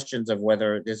these questions of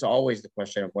whether there's always the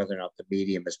question of whether or not the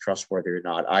medium is trustworthy or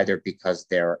not, either because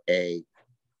they're a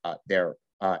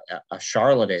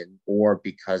charlatan or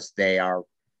because they are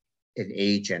an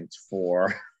agent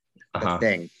for the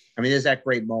thing. I mean, there's that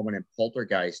great moment in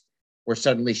Poltergeist where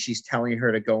suddenly she's telling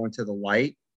her to go into the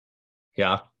light.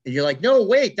 Yeah. And you're like, no,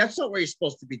 wait, that's not what you're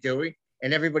supposed to be doing.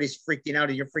 And everybody's freaking out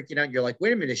and you're freaking out. You're like,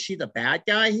 wait a minute, is she the bad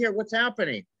guy here? What's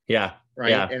happening? Yeah.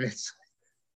 Right. Yeah. And it's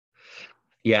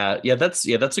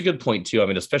that's a good point too. I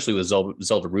mean, especially with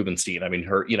Zelda Rubinstein. I mean,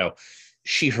 her,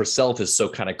 she herself is so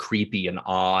kind of creepy and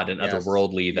odd and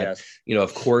otherworldly that,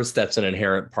 of course, that's an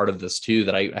inherent part of this too,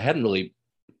 that I hadn't really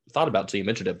thought about till you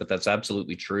mentioned it, but that's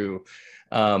absolutely true.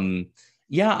 Another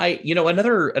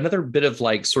bit of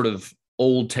like sort of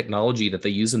old technology that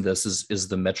they use in this is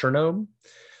the metronome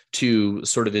to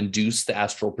sort of induce the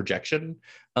astral projection.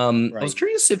 I was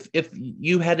curious if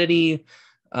you had any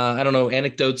I don't know,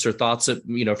 anecdotes or thoughts of,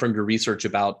 from your research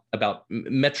about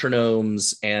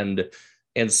metronomes and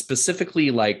specifically,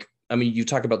 like, I mean, you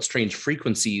talk about strange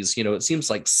frequencies, it seems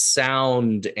like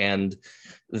sound and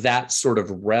that sort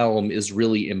of realm is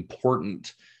really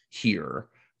important here.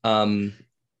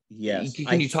 Yes.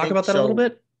 Can you talk about that a little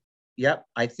bit? Yep.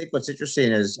 I think what's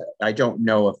interesting is I don't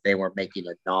know if they were making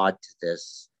a nod to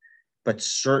this, but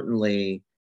certainly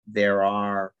there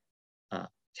are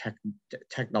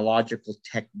technological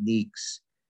techniques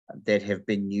that have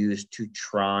been used to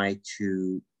try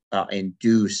to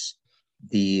induce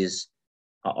these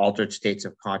altered states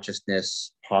of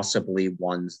consciousness, possibly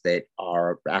ones that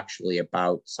are actually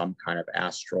about some kind of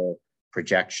astral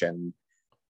projection,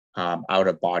 out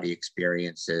of body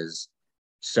experiences.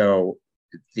 So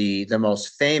the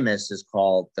most famous is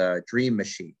called the Dream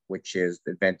Machine, which is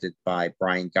invented by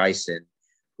Brian Geisen,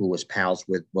 who was pals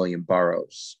with William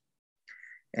Burroughs.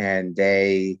 And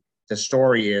the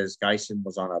story is Geisen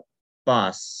was on a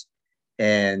bus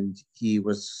and he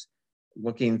was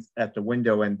looking at the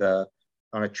window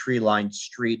on a tree-lined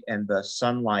street, and the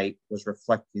sunlight was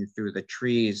reflecting through the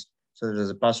trees, so that as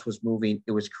the bus was moving,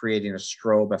 it was creating a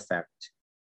strobe effect.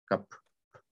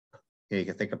 You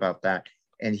can think about that.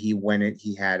 And he went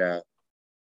into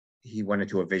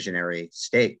a visionary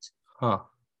state. Huh.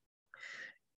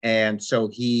 And so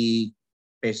he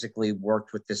basically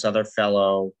worked with this other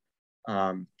fellow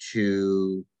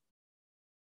to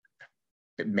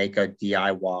make a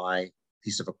DIY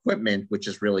piece of equipment, which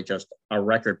is really just a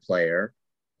record player,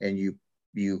 and you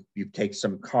take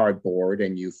some cardboard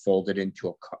and you fold it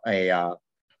into a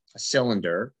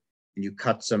cylinder, and you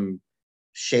cut some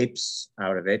shapes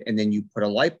out of it, and then you put a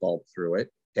light bulb through it,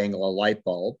 dangle a light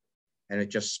bulb, and it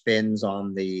just spins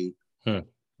on the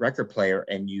record player,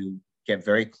 and you get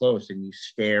very close and you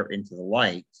stare into the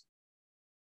light.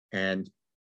 And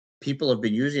people have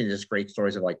been using this, great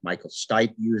stories of like Michael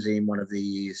Stipe using one of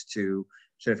these to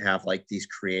sort of have like these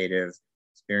creative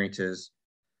experiences.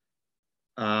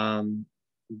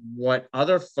 What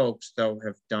other folks though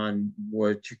have done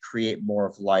were to create more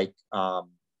of like,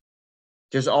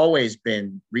 there's always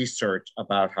been research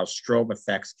about how strobe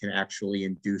effects can actually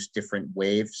induce different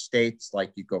wave states.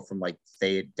 Like you go from like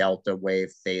delta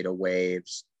wave, theta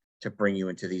waves to bring you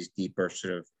into these deeper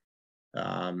sort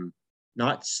of,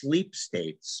 not sleep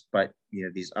states, but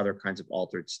these other kinds of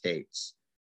altered states.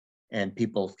 And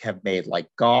people have made like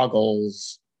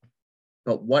goggles.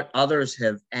 But what others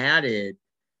have added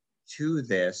to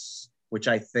this, which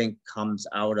I think comes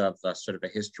out of a sort of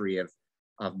a history of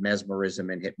mesmerism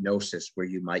and hypnosis, where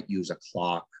you might use a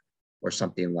clock or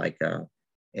something like a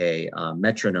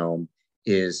metronome,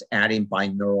 is adding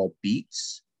binaural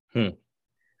beats.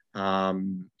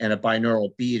 And a binaural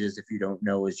beat is, if you don't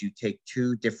know, is you take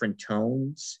two different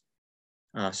tones.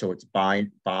 So it's bi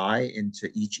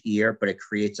into each ear, but it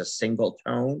creates a single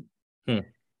tone.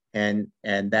 And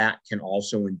that can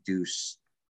also induce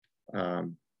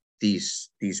these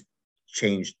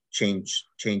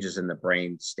changes in the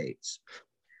brain states.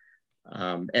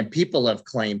 And people have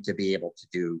claimed to be able to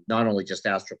do not only just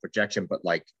astral projection, but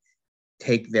like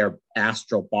take their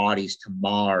astral bodies to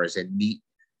Mars and meet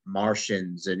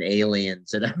Martians and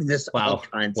aliens. And I mean, there's all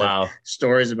kinds of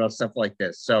stories about stuff like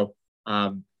this. So,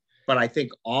 but I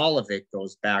think all of it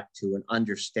goes back to an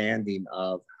understanding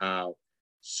of how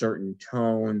certain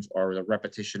tones or the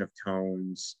repetition of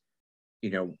tones,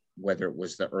 whether it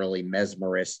was the early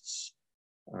mesmerists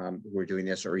who were doing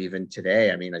this, or even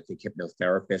today. I mean, I think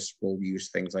hypnotherapists will use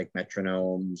things like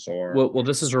metronomes or. Well,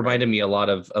 this has reminded me a lot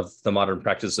of the modern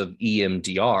practice of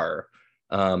EMDR.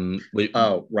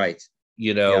 Right.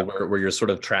 Where you're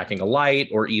sort of tracking a light,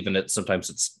 or even sometimes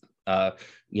it's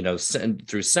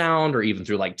through sound, or even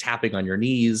through like tapping on your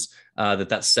knees,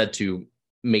 that's said to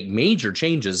make major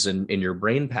changes in your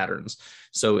brain patterns.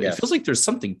 So it feels like there's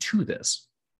something to this.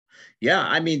 Yeah,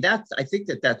 I mean, I think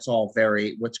that's all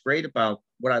very, what's great about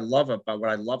what I loved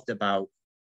about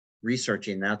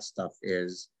researching that stuff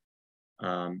is,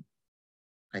 I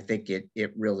think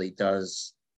it really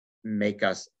does make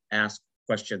us ask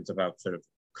questions about sort of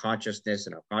consciousness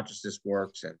and how consciousness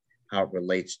works and how it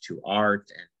relates to art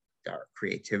and our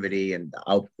creativity and the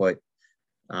output.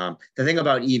 The thing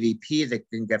about EVP that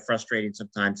can get frustrating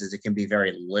sometimes is it can be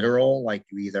very literal, like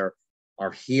you either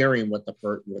are hearing what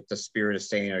the spirit is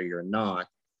saying or you're not.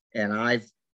 And I've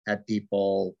had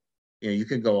people, you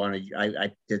can go on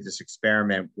I did this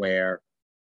experiment where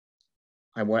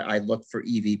I looked for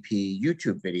EVP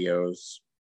YouTube videos,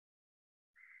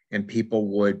 and people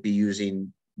would be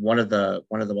using one of the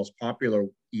most popular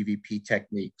EVP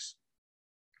techniques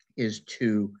is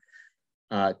to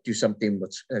do something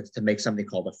to make something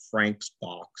called a Frank's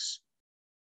box,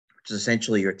 which is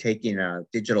essentially you're taking a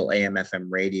digital AM/FM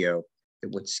radio that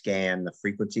would scan the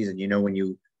frequencies, and when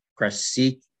you press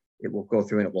seek, it will go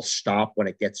through and it will stop when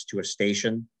it gets to a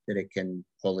station that it can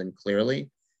pull in clearly.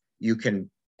 You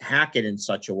can hack it in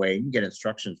such a way, you can get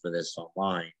instructions for this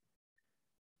online,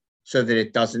 so that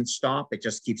it doesn't stop. It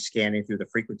just keeps scanning through the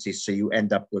frequencies. So you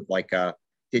end up with like a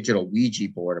digital Ouija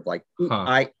board of like,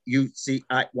 I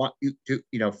want you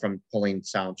to, from pulling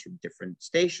sounds from different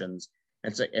stations.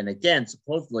 And so, and again,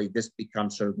 supposedly this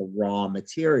becomes sort of the raw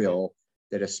material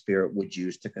that a spirit would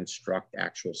use to construct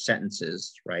actual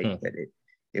sentences, right? That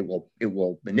it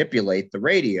will manipulate the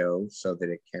radio so that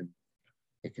it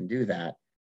can do that.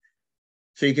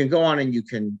 So you can go on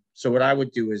and so what I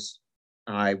would do is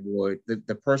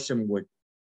the person would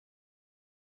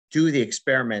do the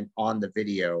experiment on the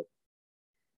video,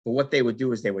 but what they would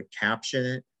do is they would caption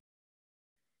it.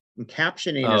 And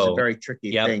captioning is a very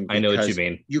tricky thing. I know what you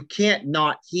mean. You can't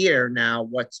not hear now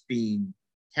what's being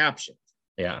captioned.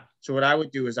 Yeah. So what I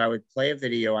would do is I would play a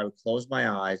video, I would close my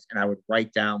eyes, and I would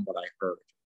write down what I heard.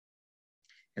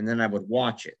 And then I would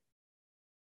watch it.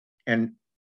 And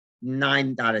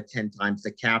 9 out of 10 times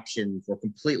the captions were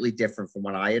completely different from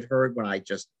what I had heard when I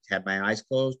just had my eyes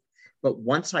closed. But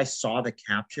once I saw the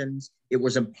captions, it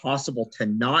was impossible to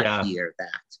not hear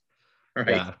that.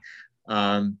 Right.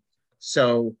 Yeah.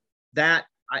 So that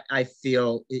I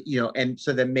feel, and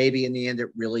so then maybe in the end, it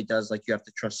really does, like, you have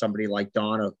to trust somebody like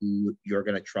Donna, who you're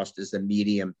going to trust as the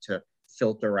medium to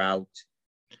filter out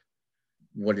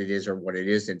what it is or what it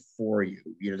isn't for you.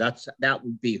 That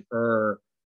would be her.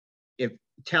 If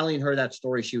telling her that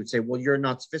story, she would say, well, you're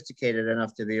not sophisticated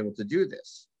enough to be able to do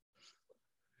this.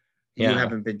 You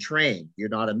haven't been trained. You're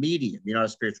not a medium. You're not a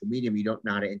spiritual medium. You don't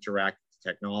know how to interact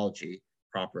with technology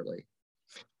properly.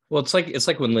 Well, it's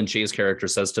like when Lin Shaye's character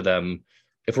says to them,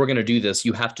 if we're going to do this,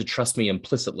 you have to trust me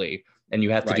implicitly, and you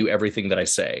have to do everything that I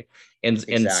say. And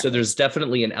so there's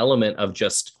definitely an element of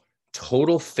just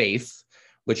total faith,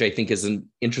 which I think is an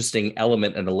interesting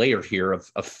element and a layer here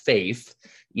of faith,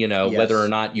 whether or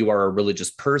not you are a religious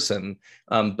person.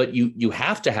 But you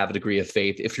have to have a degree of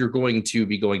faith if you're going to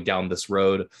be going down this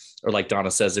road, or like Donna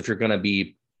says, if you're going to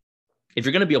be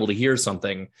able to hear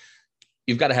something,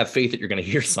 you've got to have faith that you're going to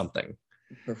hear something.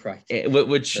 Right.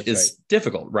 Which is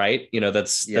difficult, right?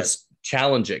 That's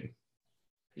challenging.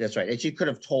 That's right. And she could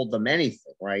have told them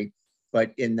anything, right?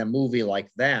 But in the movie like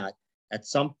that, at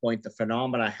some point, the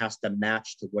phenomena has to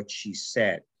match to what she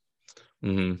said.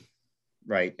 Mm-hmm.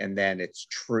 Right. And then it's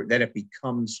true. Then it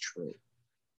becomes true.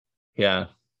 Yeah.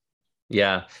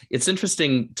 Yeah. It's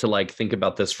interesting to like think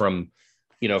about this from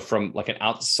like an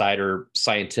outsider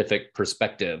scientific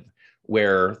perspective,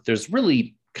 where there's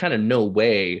really kind of no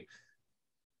way,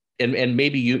 and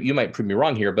maybe you might prove me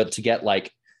wrong here, but to get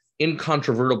like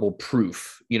incontrovertible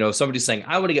proof, if somebody's saying,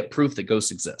 I want to get proof that ghosts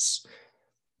exist,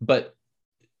 but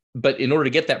in order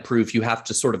to get that proof, you have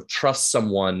to sort of trust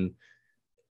someone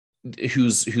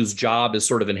whose job is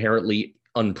sort of inherently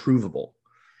unprovable.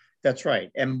 That's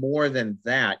right. And more than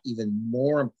that, even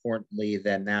more importantly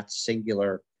than that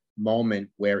singular moment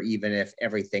where even if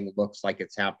everything looks like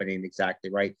it's happening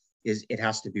exactly right, is it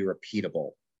has to be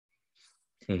repeatable.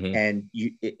 Mm-hmm. And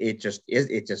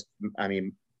I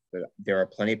mean, there are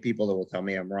plenty of people that will tell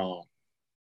me I'm wrong.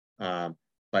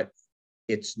 But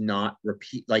it's not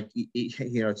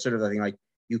it's sort of the thing, like,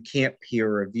 you can't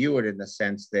peer review it in the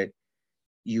sense that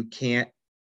you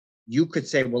could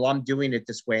say, well, I'm doing it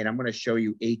this way, and I'm going to show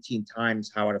you 18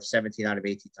 times how 17 out of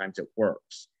 18 times it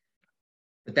works.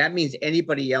 But that means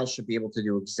anybody else should be able to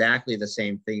do exactly the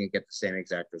same thing and get the same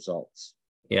exact results.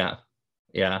 Yeah.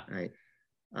 Yeah. Right.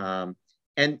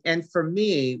 And for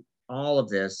me, all of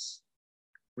this,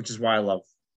 which is why I love,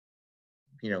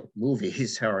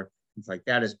 movies or things like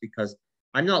that, is because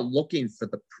I'm not looking for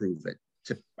the proven.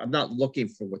 I'm not looking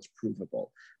for what's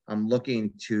provable. I'm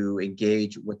looking to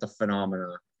engage with the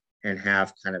phenomena and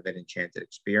have kind of an enchanted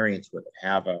experience with it,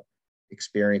 have a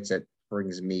experience that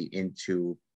brings me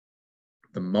into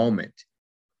the moment.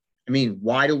 I mean,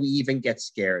 why do we even get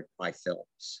scared by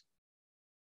films?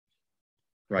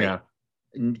 Right. Yeah.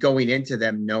 And going into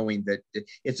them knowing that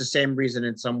it's the same reason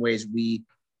in some ways we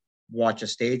watch a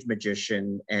stage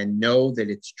magician and know that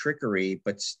it's trickery,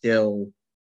 but still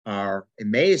are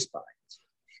amazed by it.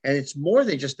 And it's more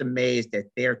than just amazed at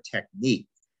their technique.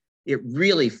 It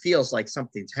really feels like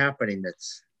something's happening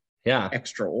that's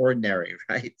extraordinary,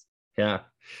 right? Yeah.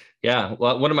 Yeah.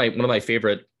 Well, one of my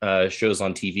favorite shows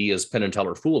on TV is Penn and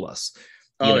Teller Fool Us.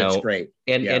 It's great.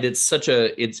 And it's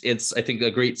it's I think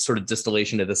a great sort of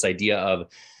distillation of this idea of,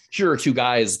 here are two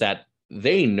guys that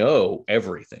they know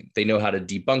everything. They know how to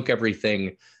debunk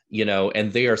everything,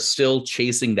 and they are still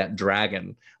chasing that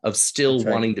dragon of still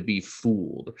wanting to be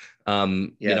fooled.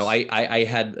 Yes.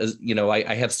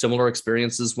 I have similar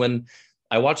experiences when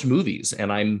I watch movies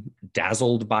and I'm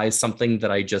dazzled by something that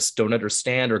I just don't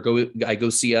understand, or I go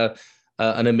see an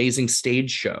amazing stage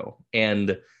show,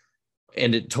 and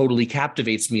it totally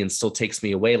captivates me and still takes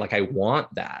me away. Like, I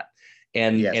want that.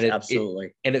 And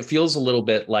absolutely. It feels a little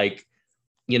bit like,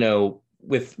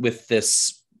 with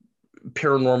this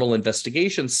paranormal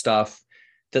investigation stuff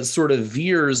that sort of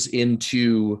veers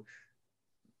into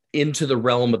the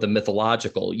realm of the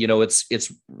mythological.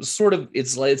 It's sort of,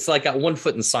 it's like got 1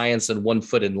 foot in science and 1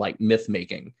 foot in like myth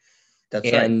making.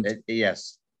 That's right.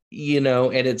 Yes.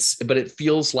 But it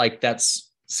feels like that's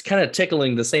kind of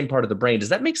tickling the same part of the brain. Does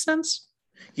that make sense?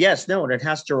 Yes. No. And it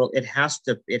has to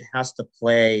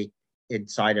play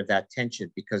inside of that tension,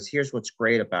 because here's what's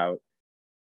great about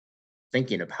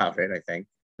thinking about it, I think,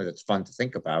 because it's fun to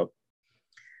think about.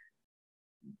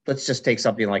 Let's just take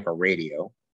something like a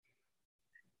radio.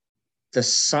 The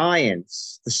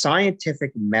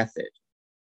scientific method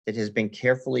that has been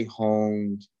carefully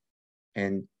honed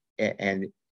and that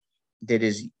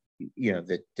is,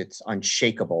 that's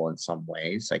unshakable in some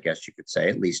ways, I guess you could say,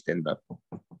 at least in the,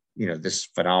 this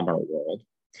phenomenal world.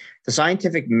 The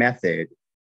scientific method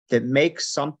that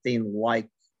makes something like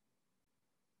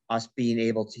us being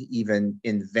able to even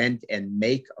invent and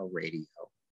make a radio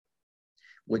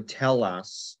would tell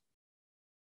us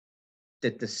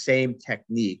that the same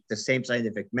technique, the same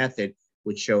scientific method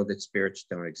would show that spirits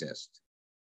don't exist.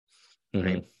 Mm-hmm.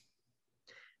 Right?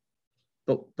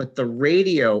 But the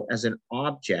radio as an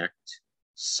object,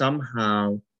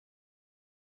 somehow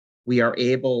we are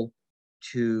able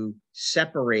to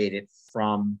separate it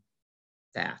from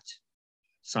that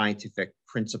scientific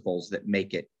principles that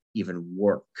make it even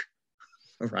work,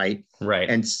 right? Right.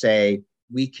 And say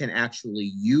we can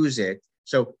actually use it.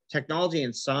 So technology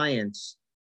and science,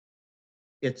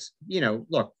 it's,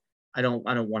 look, I don't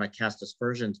want to cast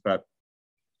aspersions, but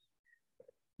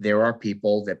there are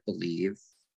people that believe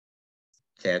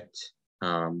that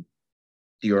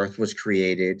the earth was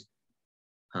created.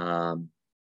 I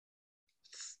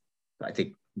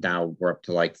think now we're up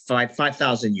to like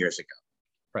 5,000 years ago.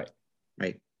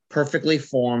 Right. Perfectly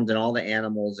formed, and all the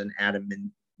animals and Adam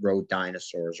rode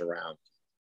dinosaurs around.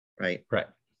 Right.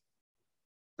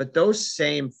 But those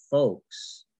same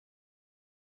folks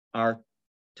are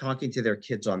talking to their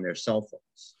kids on their cell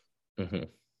phones. Mm-hmm.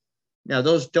 Now,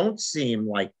 those don't seem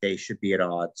like they should be at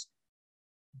odds,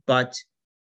 but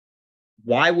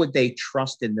why would they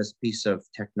trust in this piece of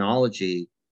technology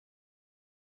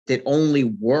that only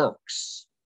works,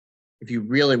 if you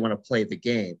really want to play the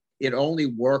game, it only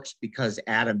works because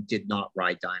Adam did not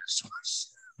ride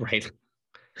dinosaurs. Right.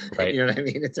 You know what I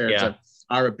mean? In terms of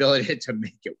our ability to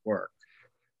make it work.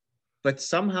 But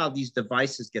somehow these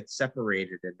devices get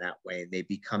separated in that way, and they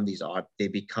become these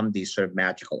sort of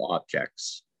magical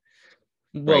objects.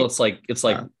 Well, right? it's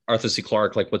like Arthur C.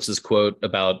 Clarke, like what's his quote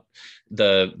about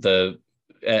the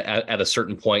at a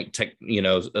certain point,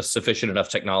 a sufficient enough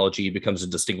technology becomes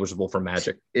indistinguishable from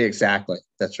magic. Exactly.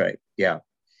 That's right. Yeah.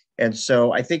 And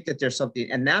so I think that there's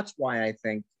something, and that's why I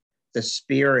think the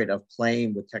spirit of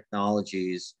playing with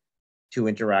technologies to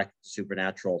interact with the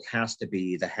supernatural has to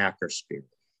be the hacker spirit.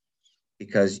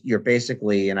 Because you're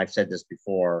basically, and I've said this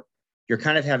before, you're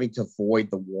kind of having to void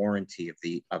the warranty of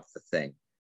the thing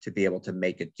to be able to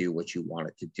make it do what you want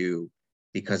it to do,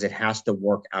 because it has to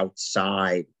work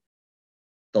outside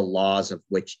the laws of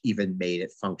which even made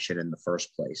it function in the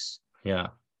first place. Yeah.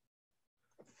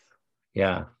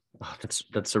 Oh,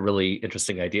 that's a really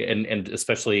interesting idea, and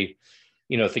especially,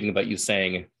 thinking about you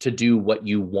saying to do what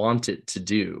you want it to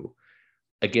do.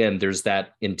 Again, there's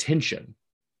that intention,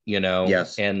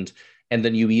 Yes. and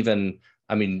then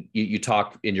you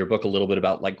talk in your book a little bit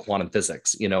about like quantum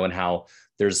physics, and how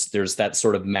there's that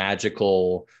sort of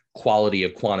magical quality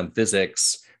of quantum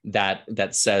physics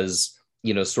that says,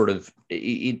 sort of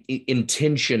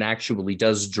intention actually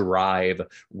does drive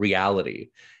reality.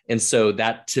 And so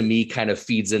that to me kind of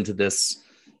feeds into this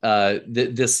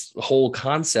this whole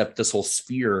concept, this whole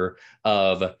sphere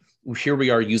of here we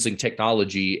are using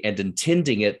technology and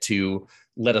intending it to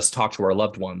let us talk to our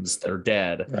loved ones that are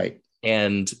dead. Right.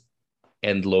 And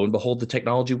lo and behold, the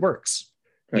technology works.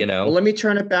 Right. Well, let me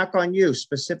turn it back on you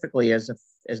specifically as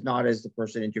not as the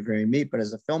person interviewing me, but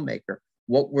as a filmmaker.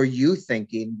 What were you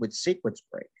thinking with Sequence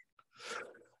Break?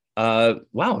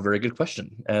 Wow, very good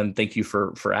question, and thank you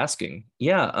for asking.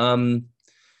 Yeah,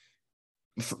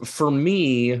 for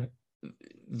me,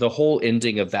 the whole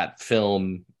ending of that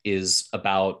film is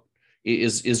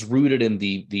rooted in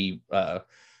the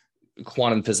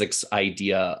quantum physics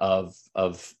idea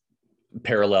of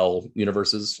parallel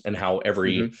universes, and how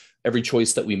every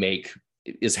choice that we make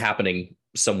is happening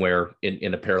somewhere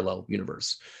in a parallel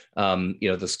universe.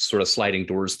 This sort of sliding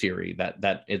doors theory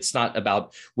that it's not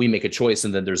about we make a choice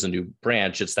and then there's a new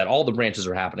branch. It's that all the branches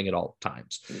are happening at all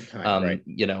times. Right.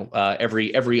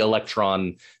 Every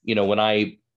electron, when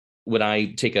I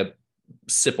take a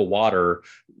sip of water,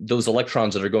 those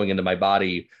electrons that are going into my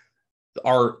body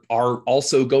are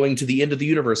also going to the end of the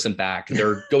universe and back.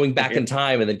 They're going back in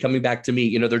time and then coming back to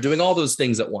me. They're doing all those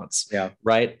things at once. Yeah.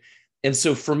 Right. And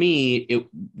so for me, it,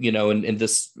 and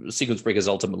this Sequence Break is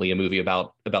ultimately a movie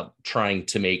about trying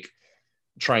to make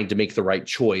the right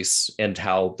choice, and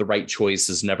how the right choice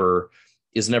is never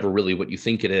really what you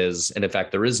think it is. And in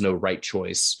fact, there is no right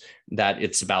choice, that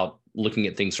it's about looking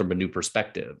at things from a new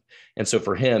perspective. And so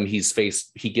for him, he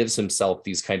gives himself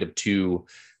these kind of two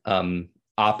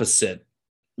opposite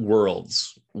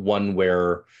worlds, one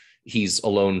where he's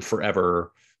alone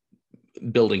forever,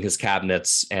 building his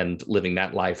cabinets and living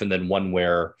that life, and then one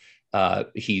where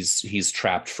he's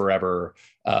trapped forever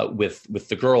with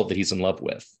the girl that he's in love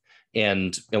with.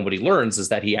 And what he learns is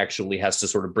that he actually has to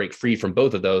sort of break free from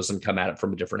both of those and come at it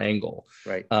from a different angle.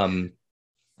 Right.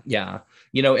 Yeah.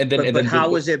 And then but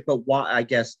how is it? But why? I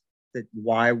guess that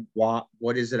why?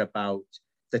 What is it about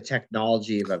the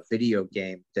technology of a video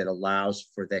game that allows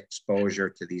for the exposure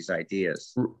to these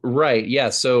ideas? Right. Yeah.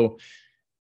 So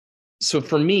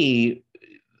for me,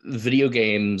 video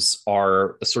games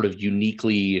are a sort of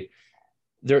uniquely,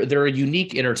 they're a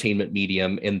unique entertainment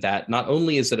medium in that not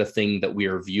only is it a thing that we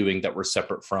are viewing that we're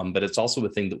separate from, but it's also a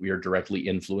thing that we are directly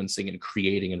influencing and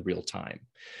creating in real time.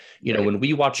 You know, when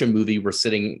we watch a movie, we're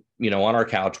sitting, on our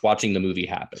couch watching the movie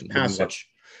happen. When we watch,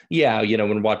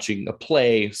 when watching a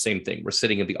play, same thing. We're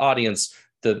sitting in the audience.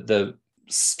 The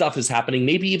stuff is happening,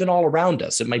 maybe even all around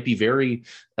us. It might be very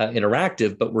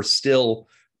interactive, but we're still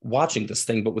watching this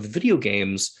thing. But with video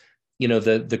games,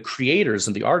 the creators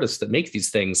and the artists that make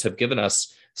these things have given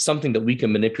us something that we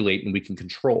can manipulate and we can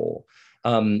control.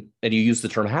 And you use the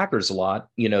term hackers a lot,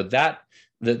 that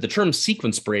the term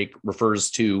sequence break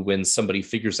refers to when somebody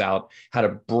figures out how to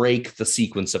break the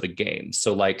sequence of a game.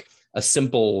 So like a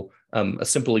simple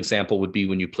example would be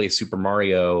when you play Super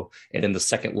Mario, and in the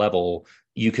second level,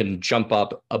 you can jump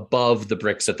up above the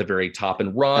bricks at the very top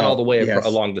and run all the way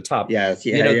along the top. That's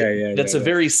a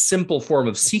very simple form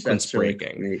of sequence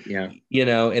breaking. Really,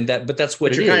 but that's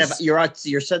what but it is.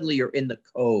 You're suddenly in the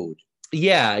code.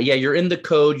 You're in the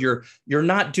code. You're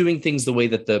not doing things the way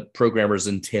that the programmers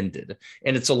intended,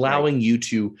 and it's allowing you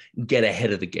to get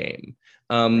ahead of the game.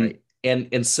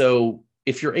 And so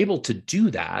if you're able to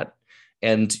do that,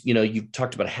 and you've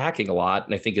talked about hacking a lot,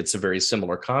 and I think it's a very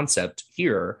similar concept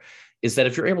here, is that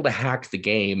if you're able to hack the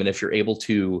game, and if you're able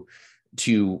to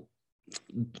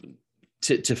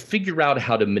figure out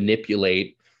how to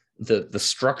manipulate the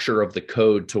structure of the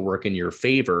code to work in your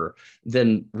favor,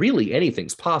 then really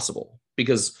anything's possible,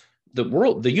 because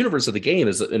the universe of the game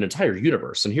is an entire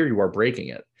universe, and here you are breaking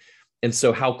it. And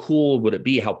so how cool would it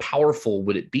be? How powerful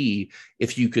would it be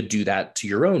if you could do that to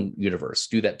your own universe,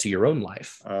 do that to your own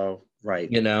life? Oh, right.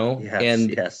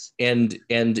 Yes. And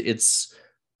it's,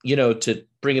 to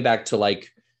bring it back to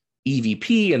like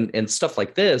EVP and stuff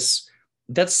like this,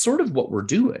 that's sort of what we're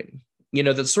doing.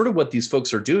 That's sort of what these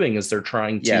folks are doing, is they're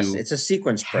trying to. Yes, it's a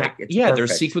sequence break. They're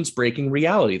sequence breaking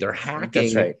reality. They're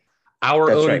hacking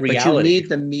our own reality. But you need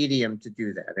the medium to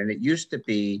do that. And it used to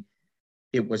be,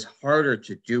 it was harder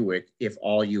to do it if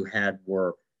all you had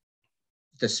were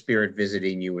the spirit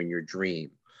visiting you in your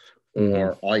dream,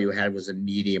 or all you had was a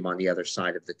medium on the other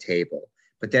side of the table.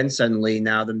 But then suddenly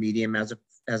now the medium has a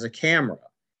camera,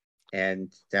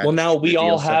 and now we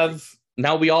all have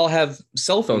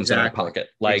cell phones in our pocket.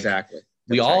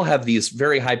 We all have these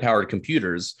very high powered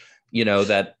computers,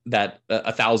 that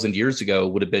 1,000 years ago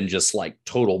would have been just like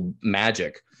total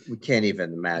magic. We can't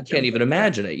even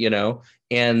imagine it,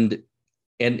 and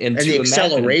the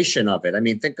acceleration of it. I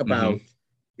mean, think about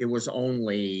it was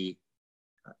only,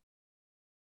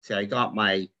 I got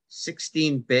my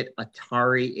 16-bit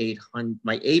Atari 800,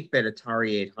 my 8-bit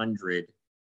Atari 800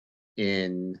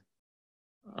 in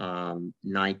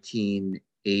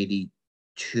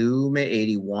 1982,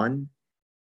 81,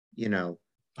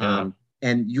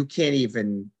 and you can't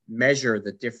even measure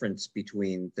the difference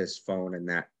between this phone and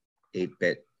that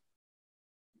 8-bit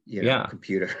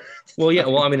computer.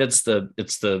 Well, I mean, it's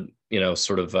the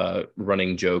sort of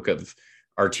running joke of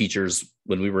our teachers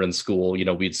when we were in school.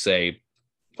 We'd say,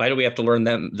 why do we have to learn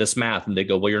this math? And they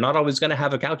go, well, you're not always going to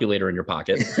have a calculator in your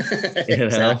pocket.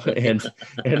 and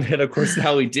then of course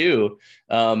now we do.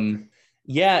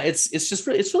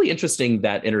 It's really interesting,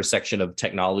 that intersection of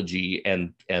technology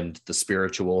and the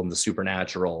spiritual and the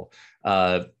supernatural,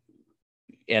 and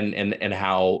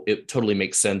how it totally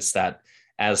makes sense that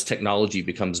as technology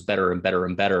becomes better and better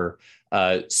and better,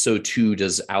 so too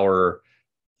does our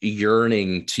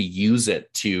yearning to use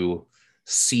it to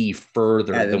see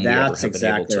further than we ever have been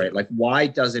able to. Right. Like, why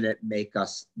doesn't it make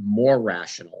us more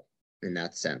rational in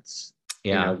that sense?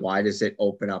 Why does it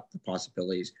open up the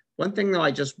possibilities? One thing, though,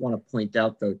 I just want to point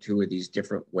out, though, two of these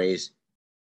different ways,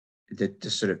 that the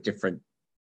sort of different.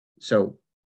 So,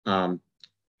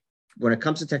 when it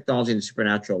comes to technology and the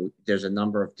supernatural, there's a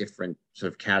number of different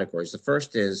sort of categories. The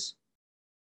first is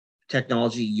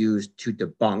technology used to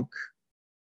debunk,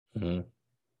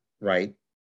 right?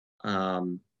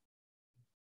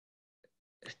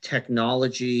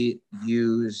 Technology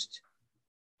used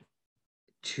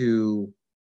to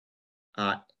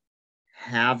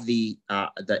have the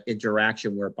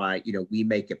interaction whereby we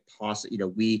make it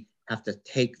possible. We have to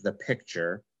take the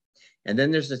picture, and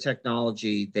then there's the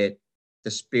technology that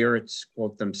the spirits,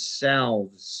 quote,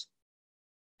 themselves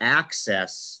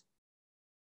access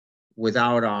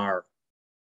without our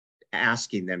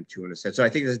asking them to, in a sense. So I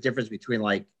think there's a difference between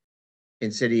like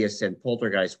Insidious and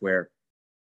Poltergeist, where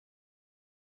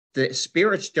the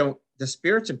spirits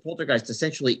and Poltergeist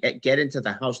essentially get into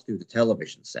the house through the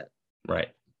television set. Right.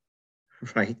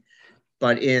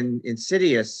 But in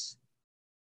Insidious,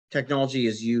 technology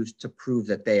is used to prove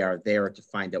that they are there to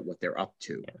find out what they're up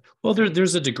to. Well,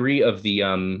 there's a degree of the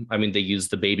I mean, they use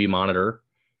the baby monitor,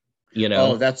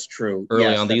 Oh, that's true. early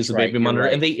Yes, on. They use that's the right. baby You're monitor,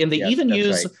 right. and they Yes, even that's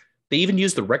use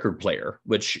right. the record player,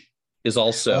 which is Oh,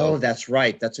 also that's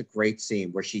right. That's a great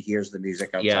scene where she hears the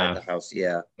music outside yeah, the house.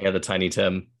 Yeah. the Tiny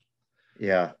Tim.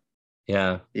 Yeah.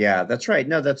 Yeah. Yeah, that's right.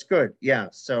 No, that's good. Yeah.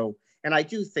 So, and I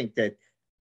do think that,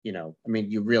 I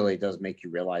mean, you really does make you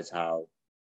realize how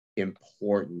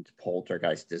important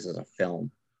Poltergeist is as a film.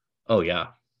 Oh yeah.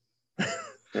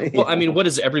 You Well, I mean, know? what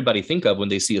does everybody think of when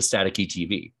they see a staticky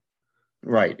TV?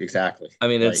 Right, exactly. I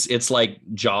mean, Right. it's like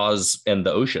Jaws and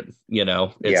the ocean. It's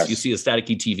you Yes. see a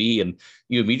staticky TV and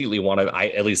you immediately want to.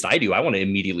 At least I do. I want to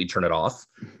immediately turn it off.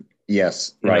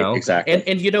 Yes, right, exactly.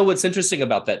 And what's interesting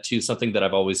about that too, something that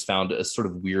I've always found a sort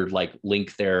of weird like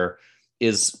link there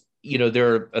is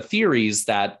there are theories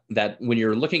that when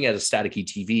you're looking at a staticky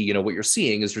TV, what you're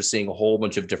seeing is you're seeing a whole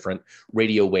bunch of different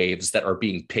radio waves that are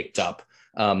being picked up.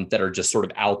 That are just sort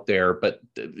of out there, but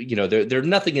they're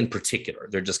nothing in particular.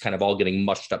 They're just kind of all getting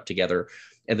mushed up together,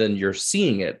 and then you're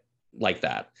seeing it like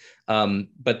that.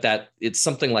 But that it's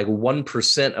something like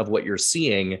 1% of what you're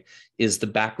seeing is the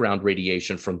background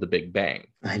radiation from the Big Bang.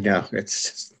 I know, it's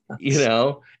just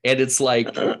and it's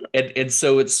like, and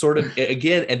so it's sort of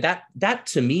again, and that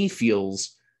to me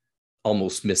feels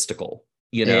almost mystical.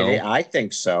 I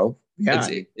think so. Yeah,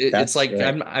 it's like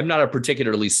right. I'm not a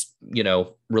particularly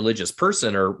religious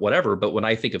person or whatever, but when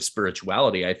I think of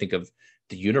spirituality, I think of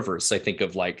the universe. I think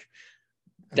of like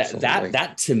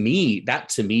that to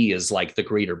me is like the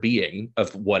greater being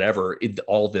of whatever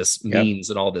all this means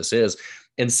and all this is.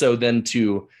 And so then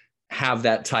to have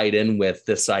that tied in with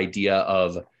this idea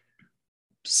of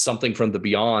something from the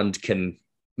beyond can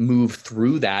move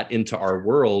through that into our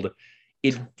world,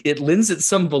 it lends it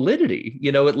some validity.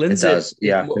 It lends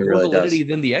more really validity does.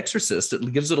 than The Exorcist.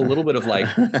 It gives it a little bit of like,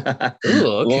 oh, okay,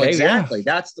 well, exactly. Yeah.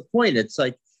 That's the point. It's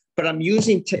like, but I'm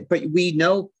using, but we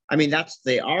know, I mean, that's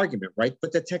the argument, right?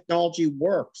 But the technology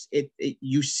works.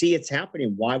 You see it's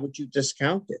happening. Why would you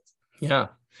discount it? Yeah.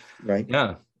 Right.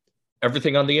 Yeah.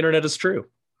 Everything on the internet is true.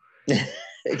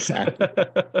 Exactly.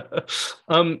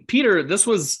 Peter, this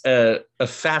was a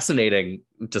fascinating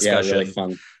discussion. Yeah, really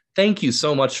fun. Thank you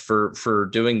so much for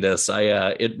doing this.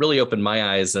 It really opened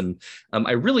my eyes, and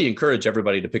I really encourage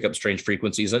everybody to pick up Strange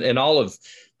Frequencies and all of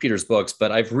Peter's books.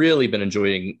 But I've really been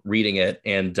enjoying reading it,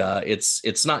 and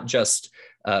it's not just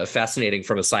fascinating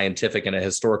from a scientific and a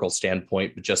historical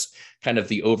standpoint, but just kind of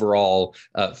the overall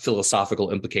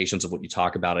philosophical implications of what you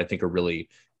talk about, I think are really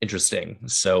interesting.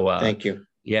 So thank you.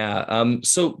 Yeah.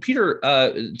 So Peter,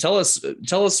 tell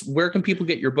us where can people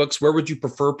get your books? Where would you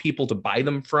prefer people to buy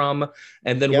them from?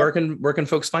 And then where can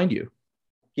folks find you?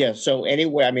 Yeah. So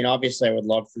anyway, I mean, obviously I would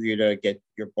love for you to get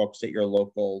your books at your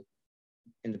local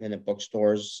independent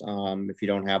bookstores. If you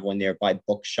don't have one nearby,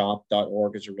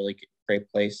 bookshop.org is a really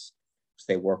great place because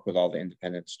they work with all the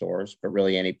independent stores, but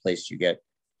really any place you get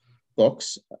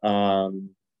books. I'm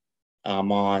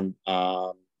on,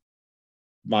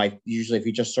 usually if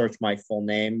you just search my full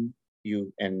name,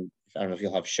 and I don't know if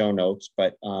you'll have show notes,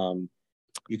 but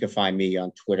you can find me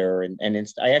on Twitter and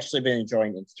I actually been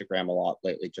enjoying Instagram a lot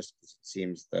lately, just because it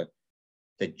seems the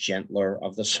gentler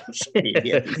of the social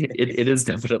media. it is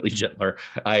definitely gentler.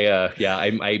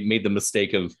 I made the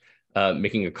mistake of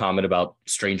making a comment about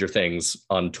Stranger Things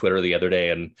on Twitter the other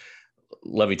day, and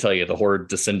let me tell you, the horror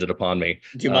descended upon me.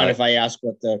 Do you mind if I ask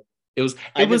what the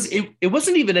it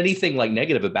wasn't even anything like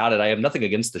negative about it. I have nothing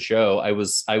against the show. I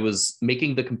was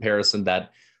making the comparison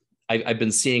that I've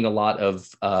been seeing a lot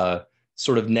of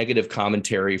sort of negative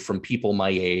commentary from people my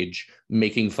age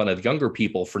making fun of younger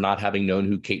people for not having known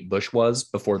who Kate Bush was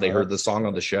before they heard the song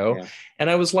on the show. Yeah. And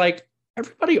I was like,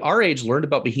 everybody our age learned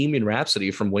about Bohemian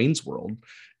Rhapsody from Wayne's World.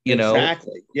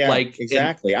 Exactly. Yeah, like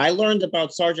exactly. I learned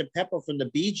about Sgt. Pepper from the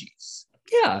Bee Gees.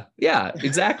 Yeah,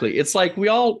 exactly. It's like we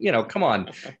all, come on.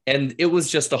 And it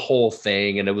was just a whole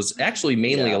thing. And it was actually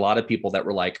mainly a lot of people that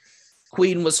were like,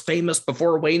 Queen was famous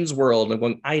before Wayne's World. And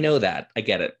going, I know that. I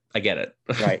get it.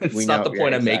 Right. It's not the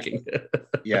point I'm making.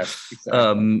 Yes.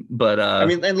 Exactly. But I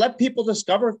mean, and let people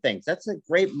discover things. That's a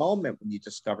great moment when you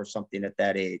discover something at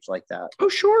that age like that. Oh,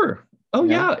 sure. Oh,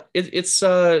 yeah. It's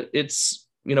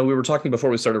we were talking before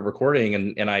we started recording,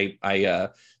 and I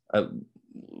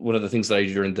one of the things that I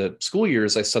do during the school year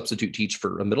is I substitute teach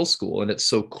for a middle school. And it's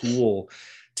so cool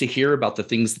to hear about the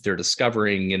things that they're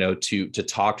discovering, to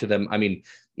talk to them. I mean,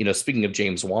 speaking of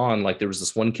James Wan, like there was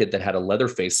this one kid that had a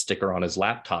Leatherface sticker on his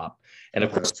laptop. And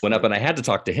of course went up and I had to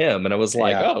talk to him. And I was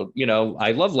like,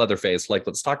 I love Leatherface. Like,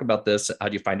 let's talk about this. How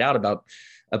do you find out about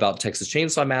about Texas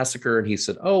Chainsaw Massacre. And he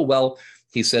said, oh, well,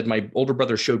 he said, my older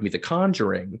brother showed me The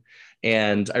Conjuring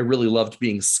and I really loved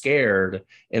being scared.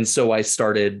 And so I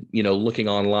started, looking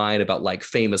online about like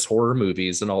famous horror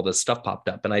movies, and all this stuff popped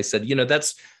up. And I said,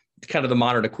 that's kind of the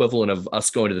modern equivalent of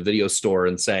us going to the video store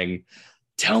and saying,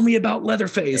 tell me about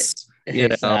Leatherface.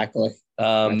 Exactly.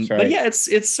 Right. But yeah,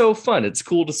 it's so fun. It's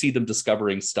cool to see them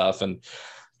discovering stuff and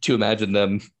to imagine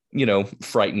them,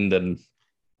 frightened and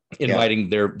inviting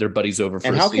their buddies over.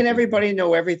 And how can everybody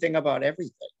know everything about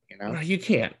everything? You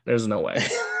can't. There's no way.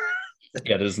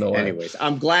 Yeah, there's no way. Anyways,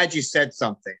 I'm glad you said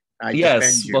something.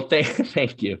 Yes. Well,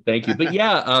 thank you. But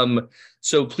yeah,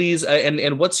 so please,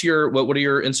 and what are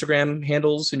your Instagram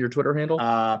handles and your Twitter handle?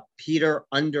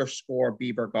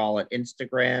 Peter_Bebergal at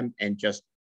Instagram, and just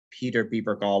Peter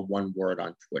Bebergal, one word,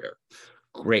 on Twitter.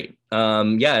 Great.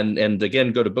 Yeah. And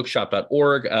again, go to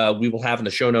bookshop.org. We will have in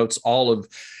the show notes all of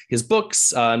his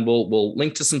books, and we'll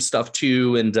link to some stuff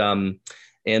too.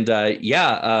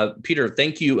 Peter,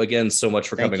 thank you again so much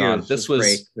for coming on. This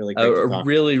was great. A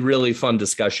really, really fun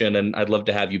discussion, and I'd love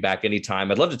to have you back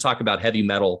anytime. I'd love to talk about heavy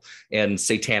metal and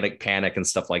satanic panic and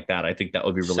stuff like that. I think that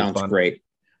would be really fun. Sounds great.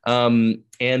 You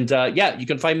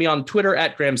can find me on Twitter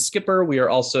at Graham Skipper. We are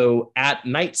also at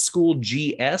Night School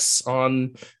GS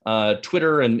on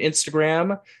Twitter and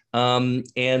Instagram.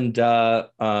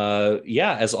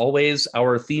 As always,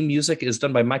 our theme music is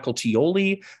done by Michael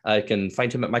Tioli. You can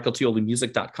find him at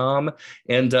michaeltiolimusic.com.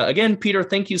 And again, Peter,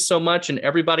 thank you so much. And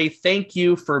everybody, thank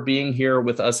you for being here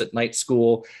with us at Night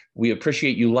School. We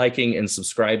appreciate you liking and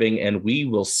subscribing, and we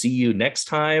will see you next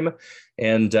time.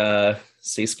 And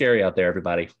stay scary out there,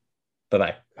 everybody.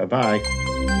 Bye-bye. Bye-bye.